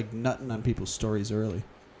really just like nutting on people's stories early.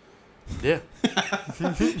 Yeah.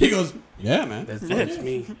 He goes, yeah, man. That's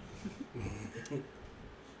me.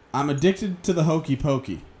 I'm addicted to the hokey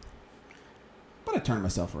pokey. But I turned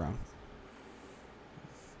myself around.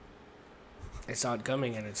 I saw it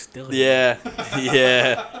coming and it's still here. Yeah.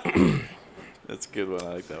 Yeah. That's a good one.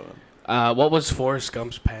 I like that one. What was Forrest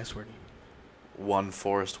Gump's password? One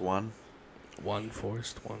Forest One. One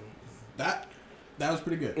Forrest One. That was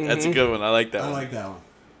pretty good. That's a good one. I like that I one. like that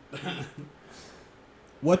one.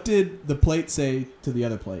 What did the plate say to the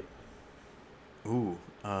other plate? Ooh.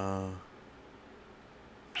 I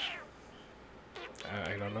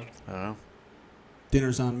don't know. I don't know.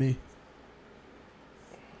 Dinner's on me.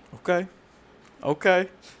 Okay. Okay.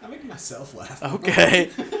 I'm making myself laugh. Okay.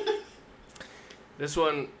 This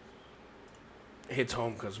one hits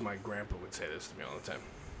home because my grandpa would say this to me all the time.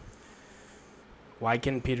 Why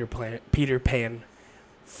can Peter Pan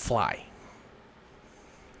fly?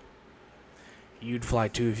 You'd fly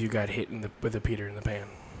too if you got hit with a Peter in the pan.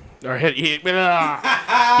 Or you'd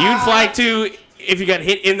fly too if you got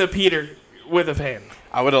hit in the Peter with a pan.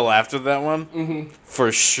 I would have laughed at that one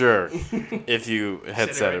for sure if you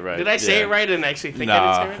had said it right. Did I say it right and actually think I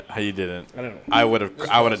did say it right? No, you didn't. I don't know. I would have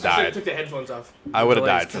I died. took the headphones off. I would have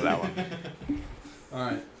died for that one. All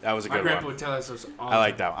right. That was a My good grandpa one. would tell us this all I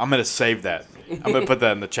like that one. I'm going to save that. I'm going to put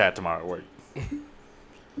that in the chat tomorrow at work.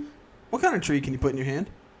 What kind of tree can you put in your hand?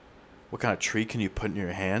 What kind of tree can you put in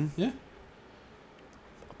your hand? Yeah.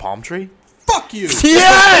 A palm tree? Fuck you!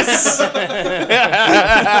 Yes!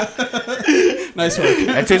 Nice work.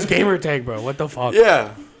 That's his gamer tag, bro. What the fuck?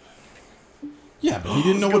 Yeah. Yeah, but he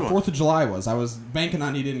didn't know Good what one. 4th of July was. I was banking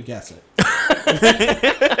on he didn't guess it.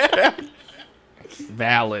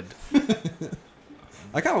 Valid.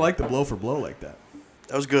 I kind of like the blow for blow like that.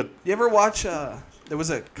 That was good. You ever watch, there was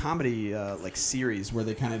a comedy, like, series where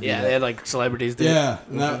they kind of do Yeah, that. they had like celebrities do it. Yeah,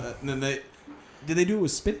 and then did they do it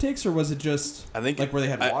with spit takes, or was it just I think like where they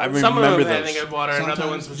had I water? Some of remember them, I those. think, had water, and other Sometimes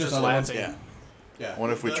ones was just just other ones, laughing. Yeah. Yeah. I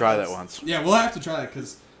wonder if we try that That's- once. Yeah, we'll have to try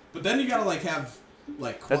it but then you gotta like have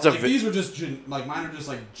like That's a like vi- these were just like mine are just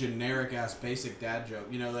like generic ass basic dad joke.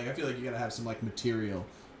 You know, like I feel like you gotta have some like material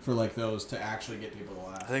for like those to actually get people to I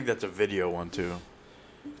laugh. think that's a video one, too.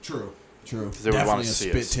 True. True. 'Cause they would Definitely wanna a see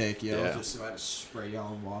spit us. take, yo. Yeah. Just so I just spray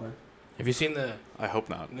y'all in water. Have you seen the I hope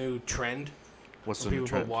not. new trend What's where the people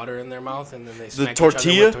trend? put water in their mouth and then they The smack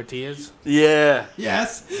tortilla? each other with tortillas? Yeah.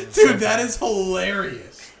 Yes, dude, that is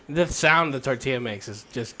hilarious. The sound the tortilla makes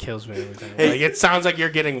just kills me every time. Hey. Like, it sounds like you're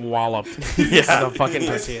getting walloped. Yeah. The fucking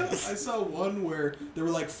tortilla. I saw one where there were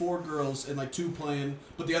like 4 girls and like 2 playing,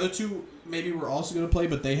 but the other 2 maybe were also gonna play,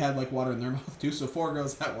 but they had like water in their mouth too. So 4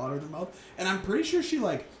 girls had water in their mouth, and I'm pretty sure she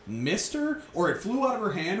like missed her or it flew out of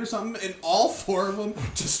her hand or something, and all 4 of them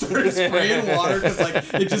just started spraying water because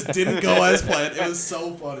like it just didn't go as planned. It was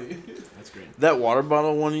so funny. That's great. That water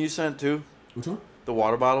bottle one you sent, too? Which one? The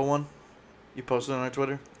water bottle one? You posted on our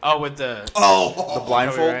Twitter? Oh, with the... Oh, The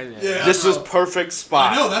blindfold? right? yeah. This I was know. perfect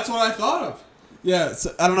spot. I know. That's what I thought of. Yeah,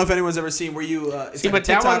 so I don't know if anyone's ever seen where you it's See, like but a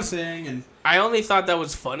that TikTok one's- thing and I only thought that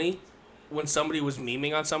was funny when somebody was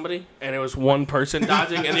memeing on somebody and it was one person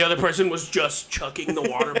dodging and the other person was just chucking the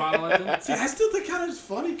water bottle at them. See, I still think kind of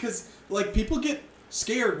funny because like people get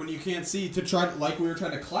scared when you can't see to try like we were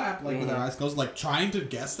trying to clap like with our eyes closed. Like trying to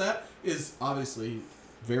guess that is obviously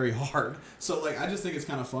very hard. So like I just think it's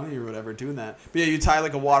kind of funny or whatever doing that. But yeah, you tie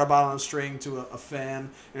like a water bottle on a string to a fan,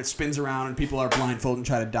 and it spins around, and people are blindfolded and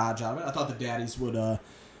try to dodge out of it. I thought the daddies would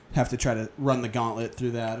have to try to run the gauntlet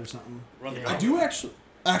through that or something. Yeah. I do actually.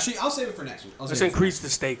 I'll save it for next week. Let's increase the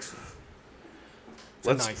stakes.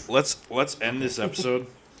 Knife. Let's end this episode.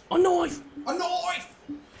 A knife! a knife.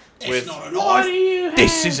 It's With- not a What knife. do you have?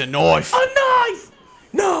 This is a knife. a knife!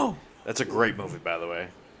 No! That's a great movie, by the way.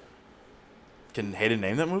 Can Hayden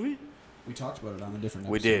name that movie? We talked about it on a different.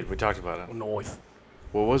 We episode. did. We talked about A it. knife.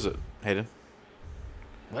 What was it, Hayden?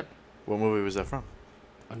 What? What movie was that from?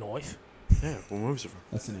 A knife? Yeah, what movie was it from?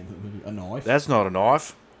 That's the name of the movie. A knife. That's not a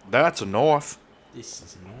knife. That's a knife. This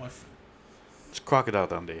is a knife. It's Crocodile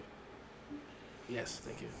Dundee. Yes,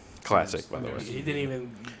 thank you. Classic, by the Yes. way. He didn't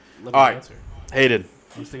even let me All right. answer. Hayden,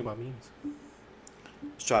 I was thinking about memes.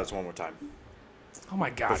 let's try this one more time Oh my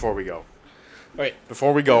god. before we go. Wait.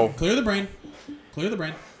 Before we go, Clear the brain. Clear the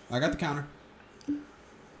brain. I got the counter.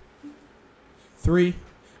 3,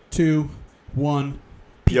 2, 1.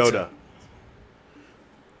 Yoda.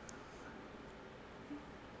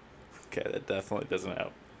 Okay, that definitely doesn't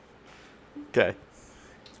help. Okay.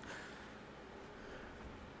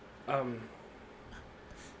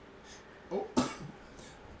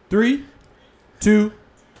 3, 2,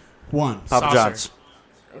 1. Papa Saucer. John's.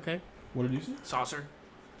 Okay. What did you say? Saucer.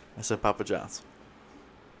 I said Papa John's.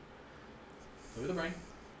 Look at the brain.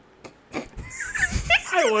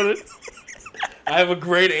 I want it. I have a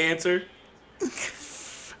great answer.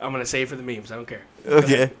 I'm gonna say it for the memes. I don't care.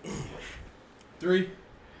 Okay. 3,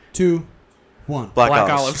 2, 1. Black Black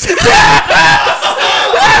olives. olives.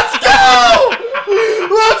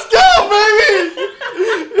 Let's go, baby!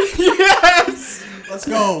 Yes! Let's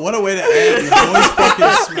go. What a way to end. The boys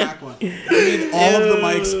fucking smack one. We made all of the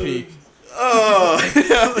mics peak. Oh.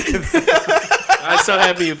 I'm so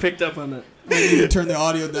happy you picked up on that. We need to turn the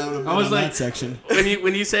audio down a bit I was on like- that section.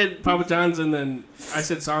 When you said Papa John's and then I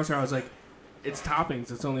said saucer, I was like, it's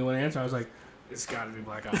toppings. It's only one answer. I was like, it's got to be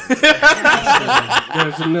black olives.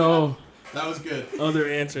 There's no That was good. other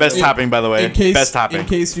answer. Best topping, by the way. In case, Best topping. in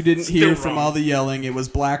case you didn't Still hear from wrong. all the yelling, it was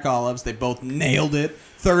black olives. They both nailed it.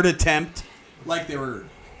 Third attempt. Like they were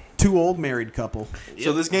two old married couple.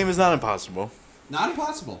 So this game is not impossible. Not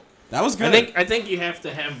impossible. That was good. I think you have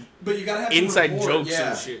to have But you gotta have Inside some rapport, jokes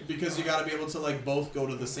and shit. because you gotta be able to like both go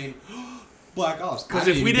to the same black olives. 'Cause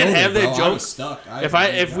I if we even didn't go have there, that bro. I joke- was stuck.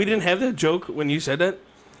 if we didn't have that joke when you said that,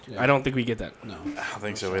 Yeah. I don't think we get that. no, I don't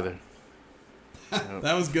think so either.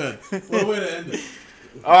 That was good. what a way to end it.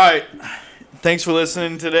 All right. Thanks for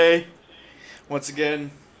listening today. Once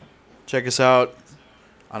again, check us out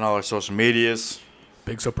on all our social medias.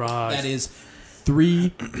 Big surprise. That is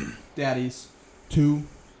 3 daddies, 2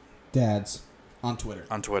 dads on Twitter.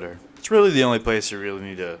 On Twitter. It's really the only place you really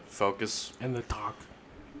need to focus. And the talk.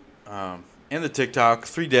 And the TikTok,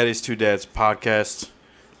 3 Daddies, 2 Dads podcast.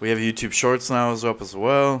 We have YouTube Shorts now as up as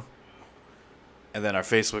well. And then our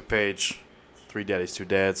Facebook page, 3 Daddies, 2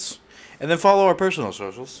 Dads. And then follow our personal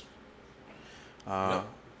socials.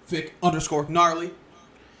 Vic_gnarly.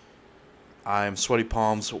 I'm Sweaty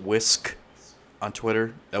Palms Whisk on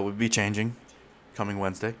Twitter. That would be changing coming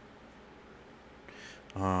Wednesday.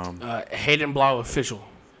 Hayden Blau official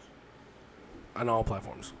on all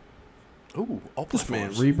platforms. Ooh, all This man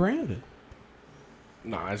platforms. rebranded.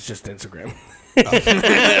 No, it's just Instagram.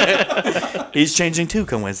 He's changing too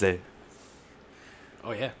come Wednesday.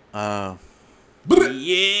 Oh yeah. Yeah. What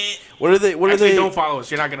are they? What Actually, are they? don't follow us.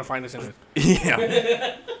 You're not gonna find us in it.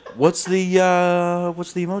 Yeah. What's the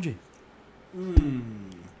emoji?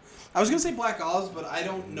 I was gonna say black olives, but I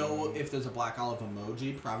don't know if there's a black olive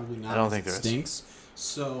emoji. Probably not. I don't because think it there is. stinks.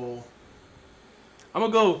 So, I'm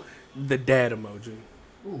gonna go the dad emoji.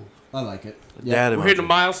 ooh, I like it. Dad We're hitting a emoji.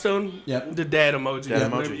 milestone. Yep. The dad emoji.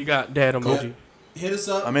 Dad Whatever emoji. You got dad emoji. Yep. Hit us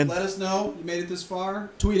up. I'm in. Let us know you made it this far.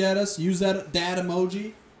 Tweet at us. Use that dad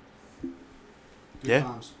emoji. Good Yeah.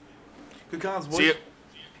 times. Good cons, boys. See ya.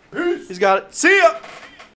 He's got it. See ya.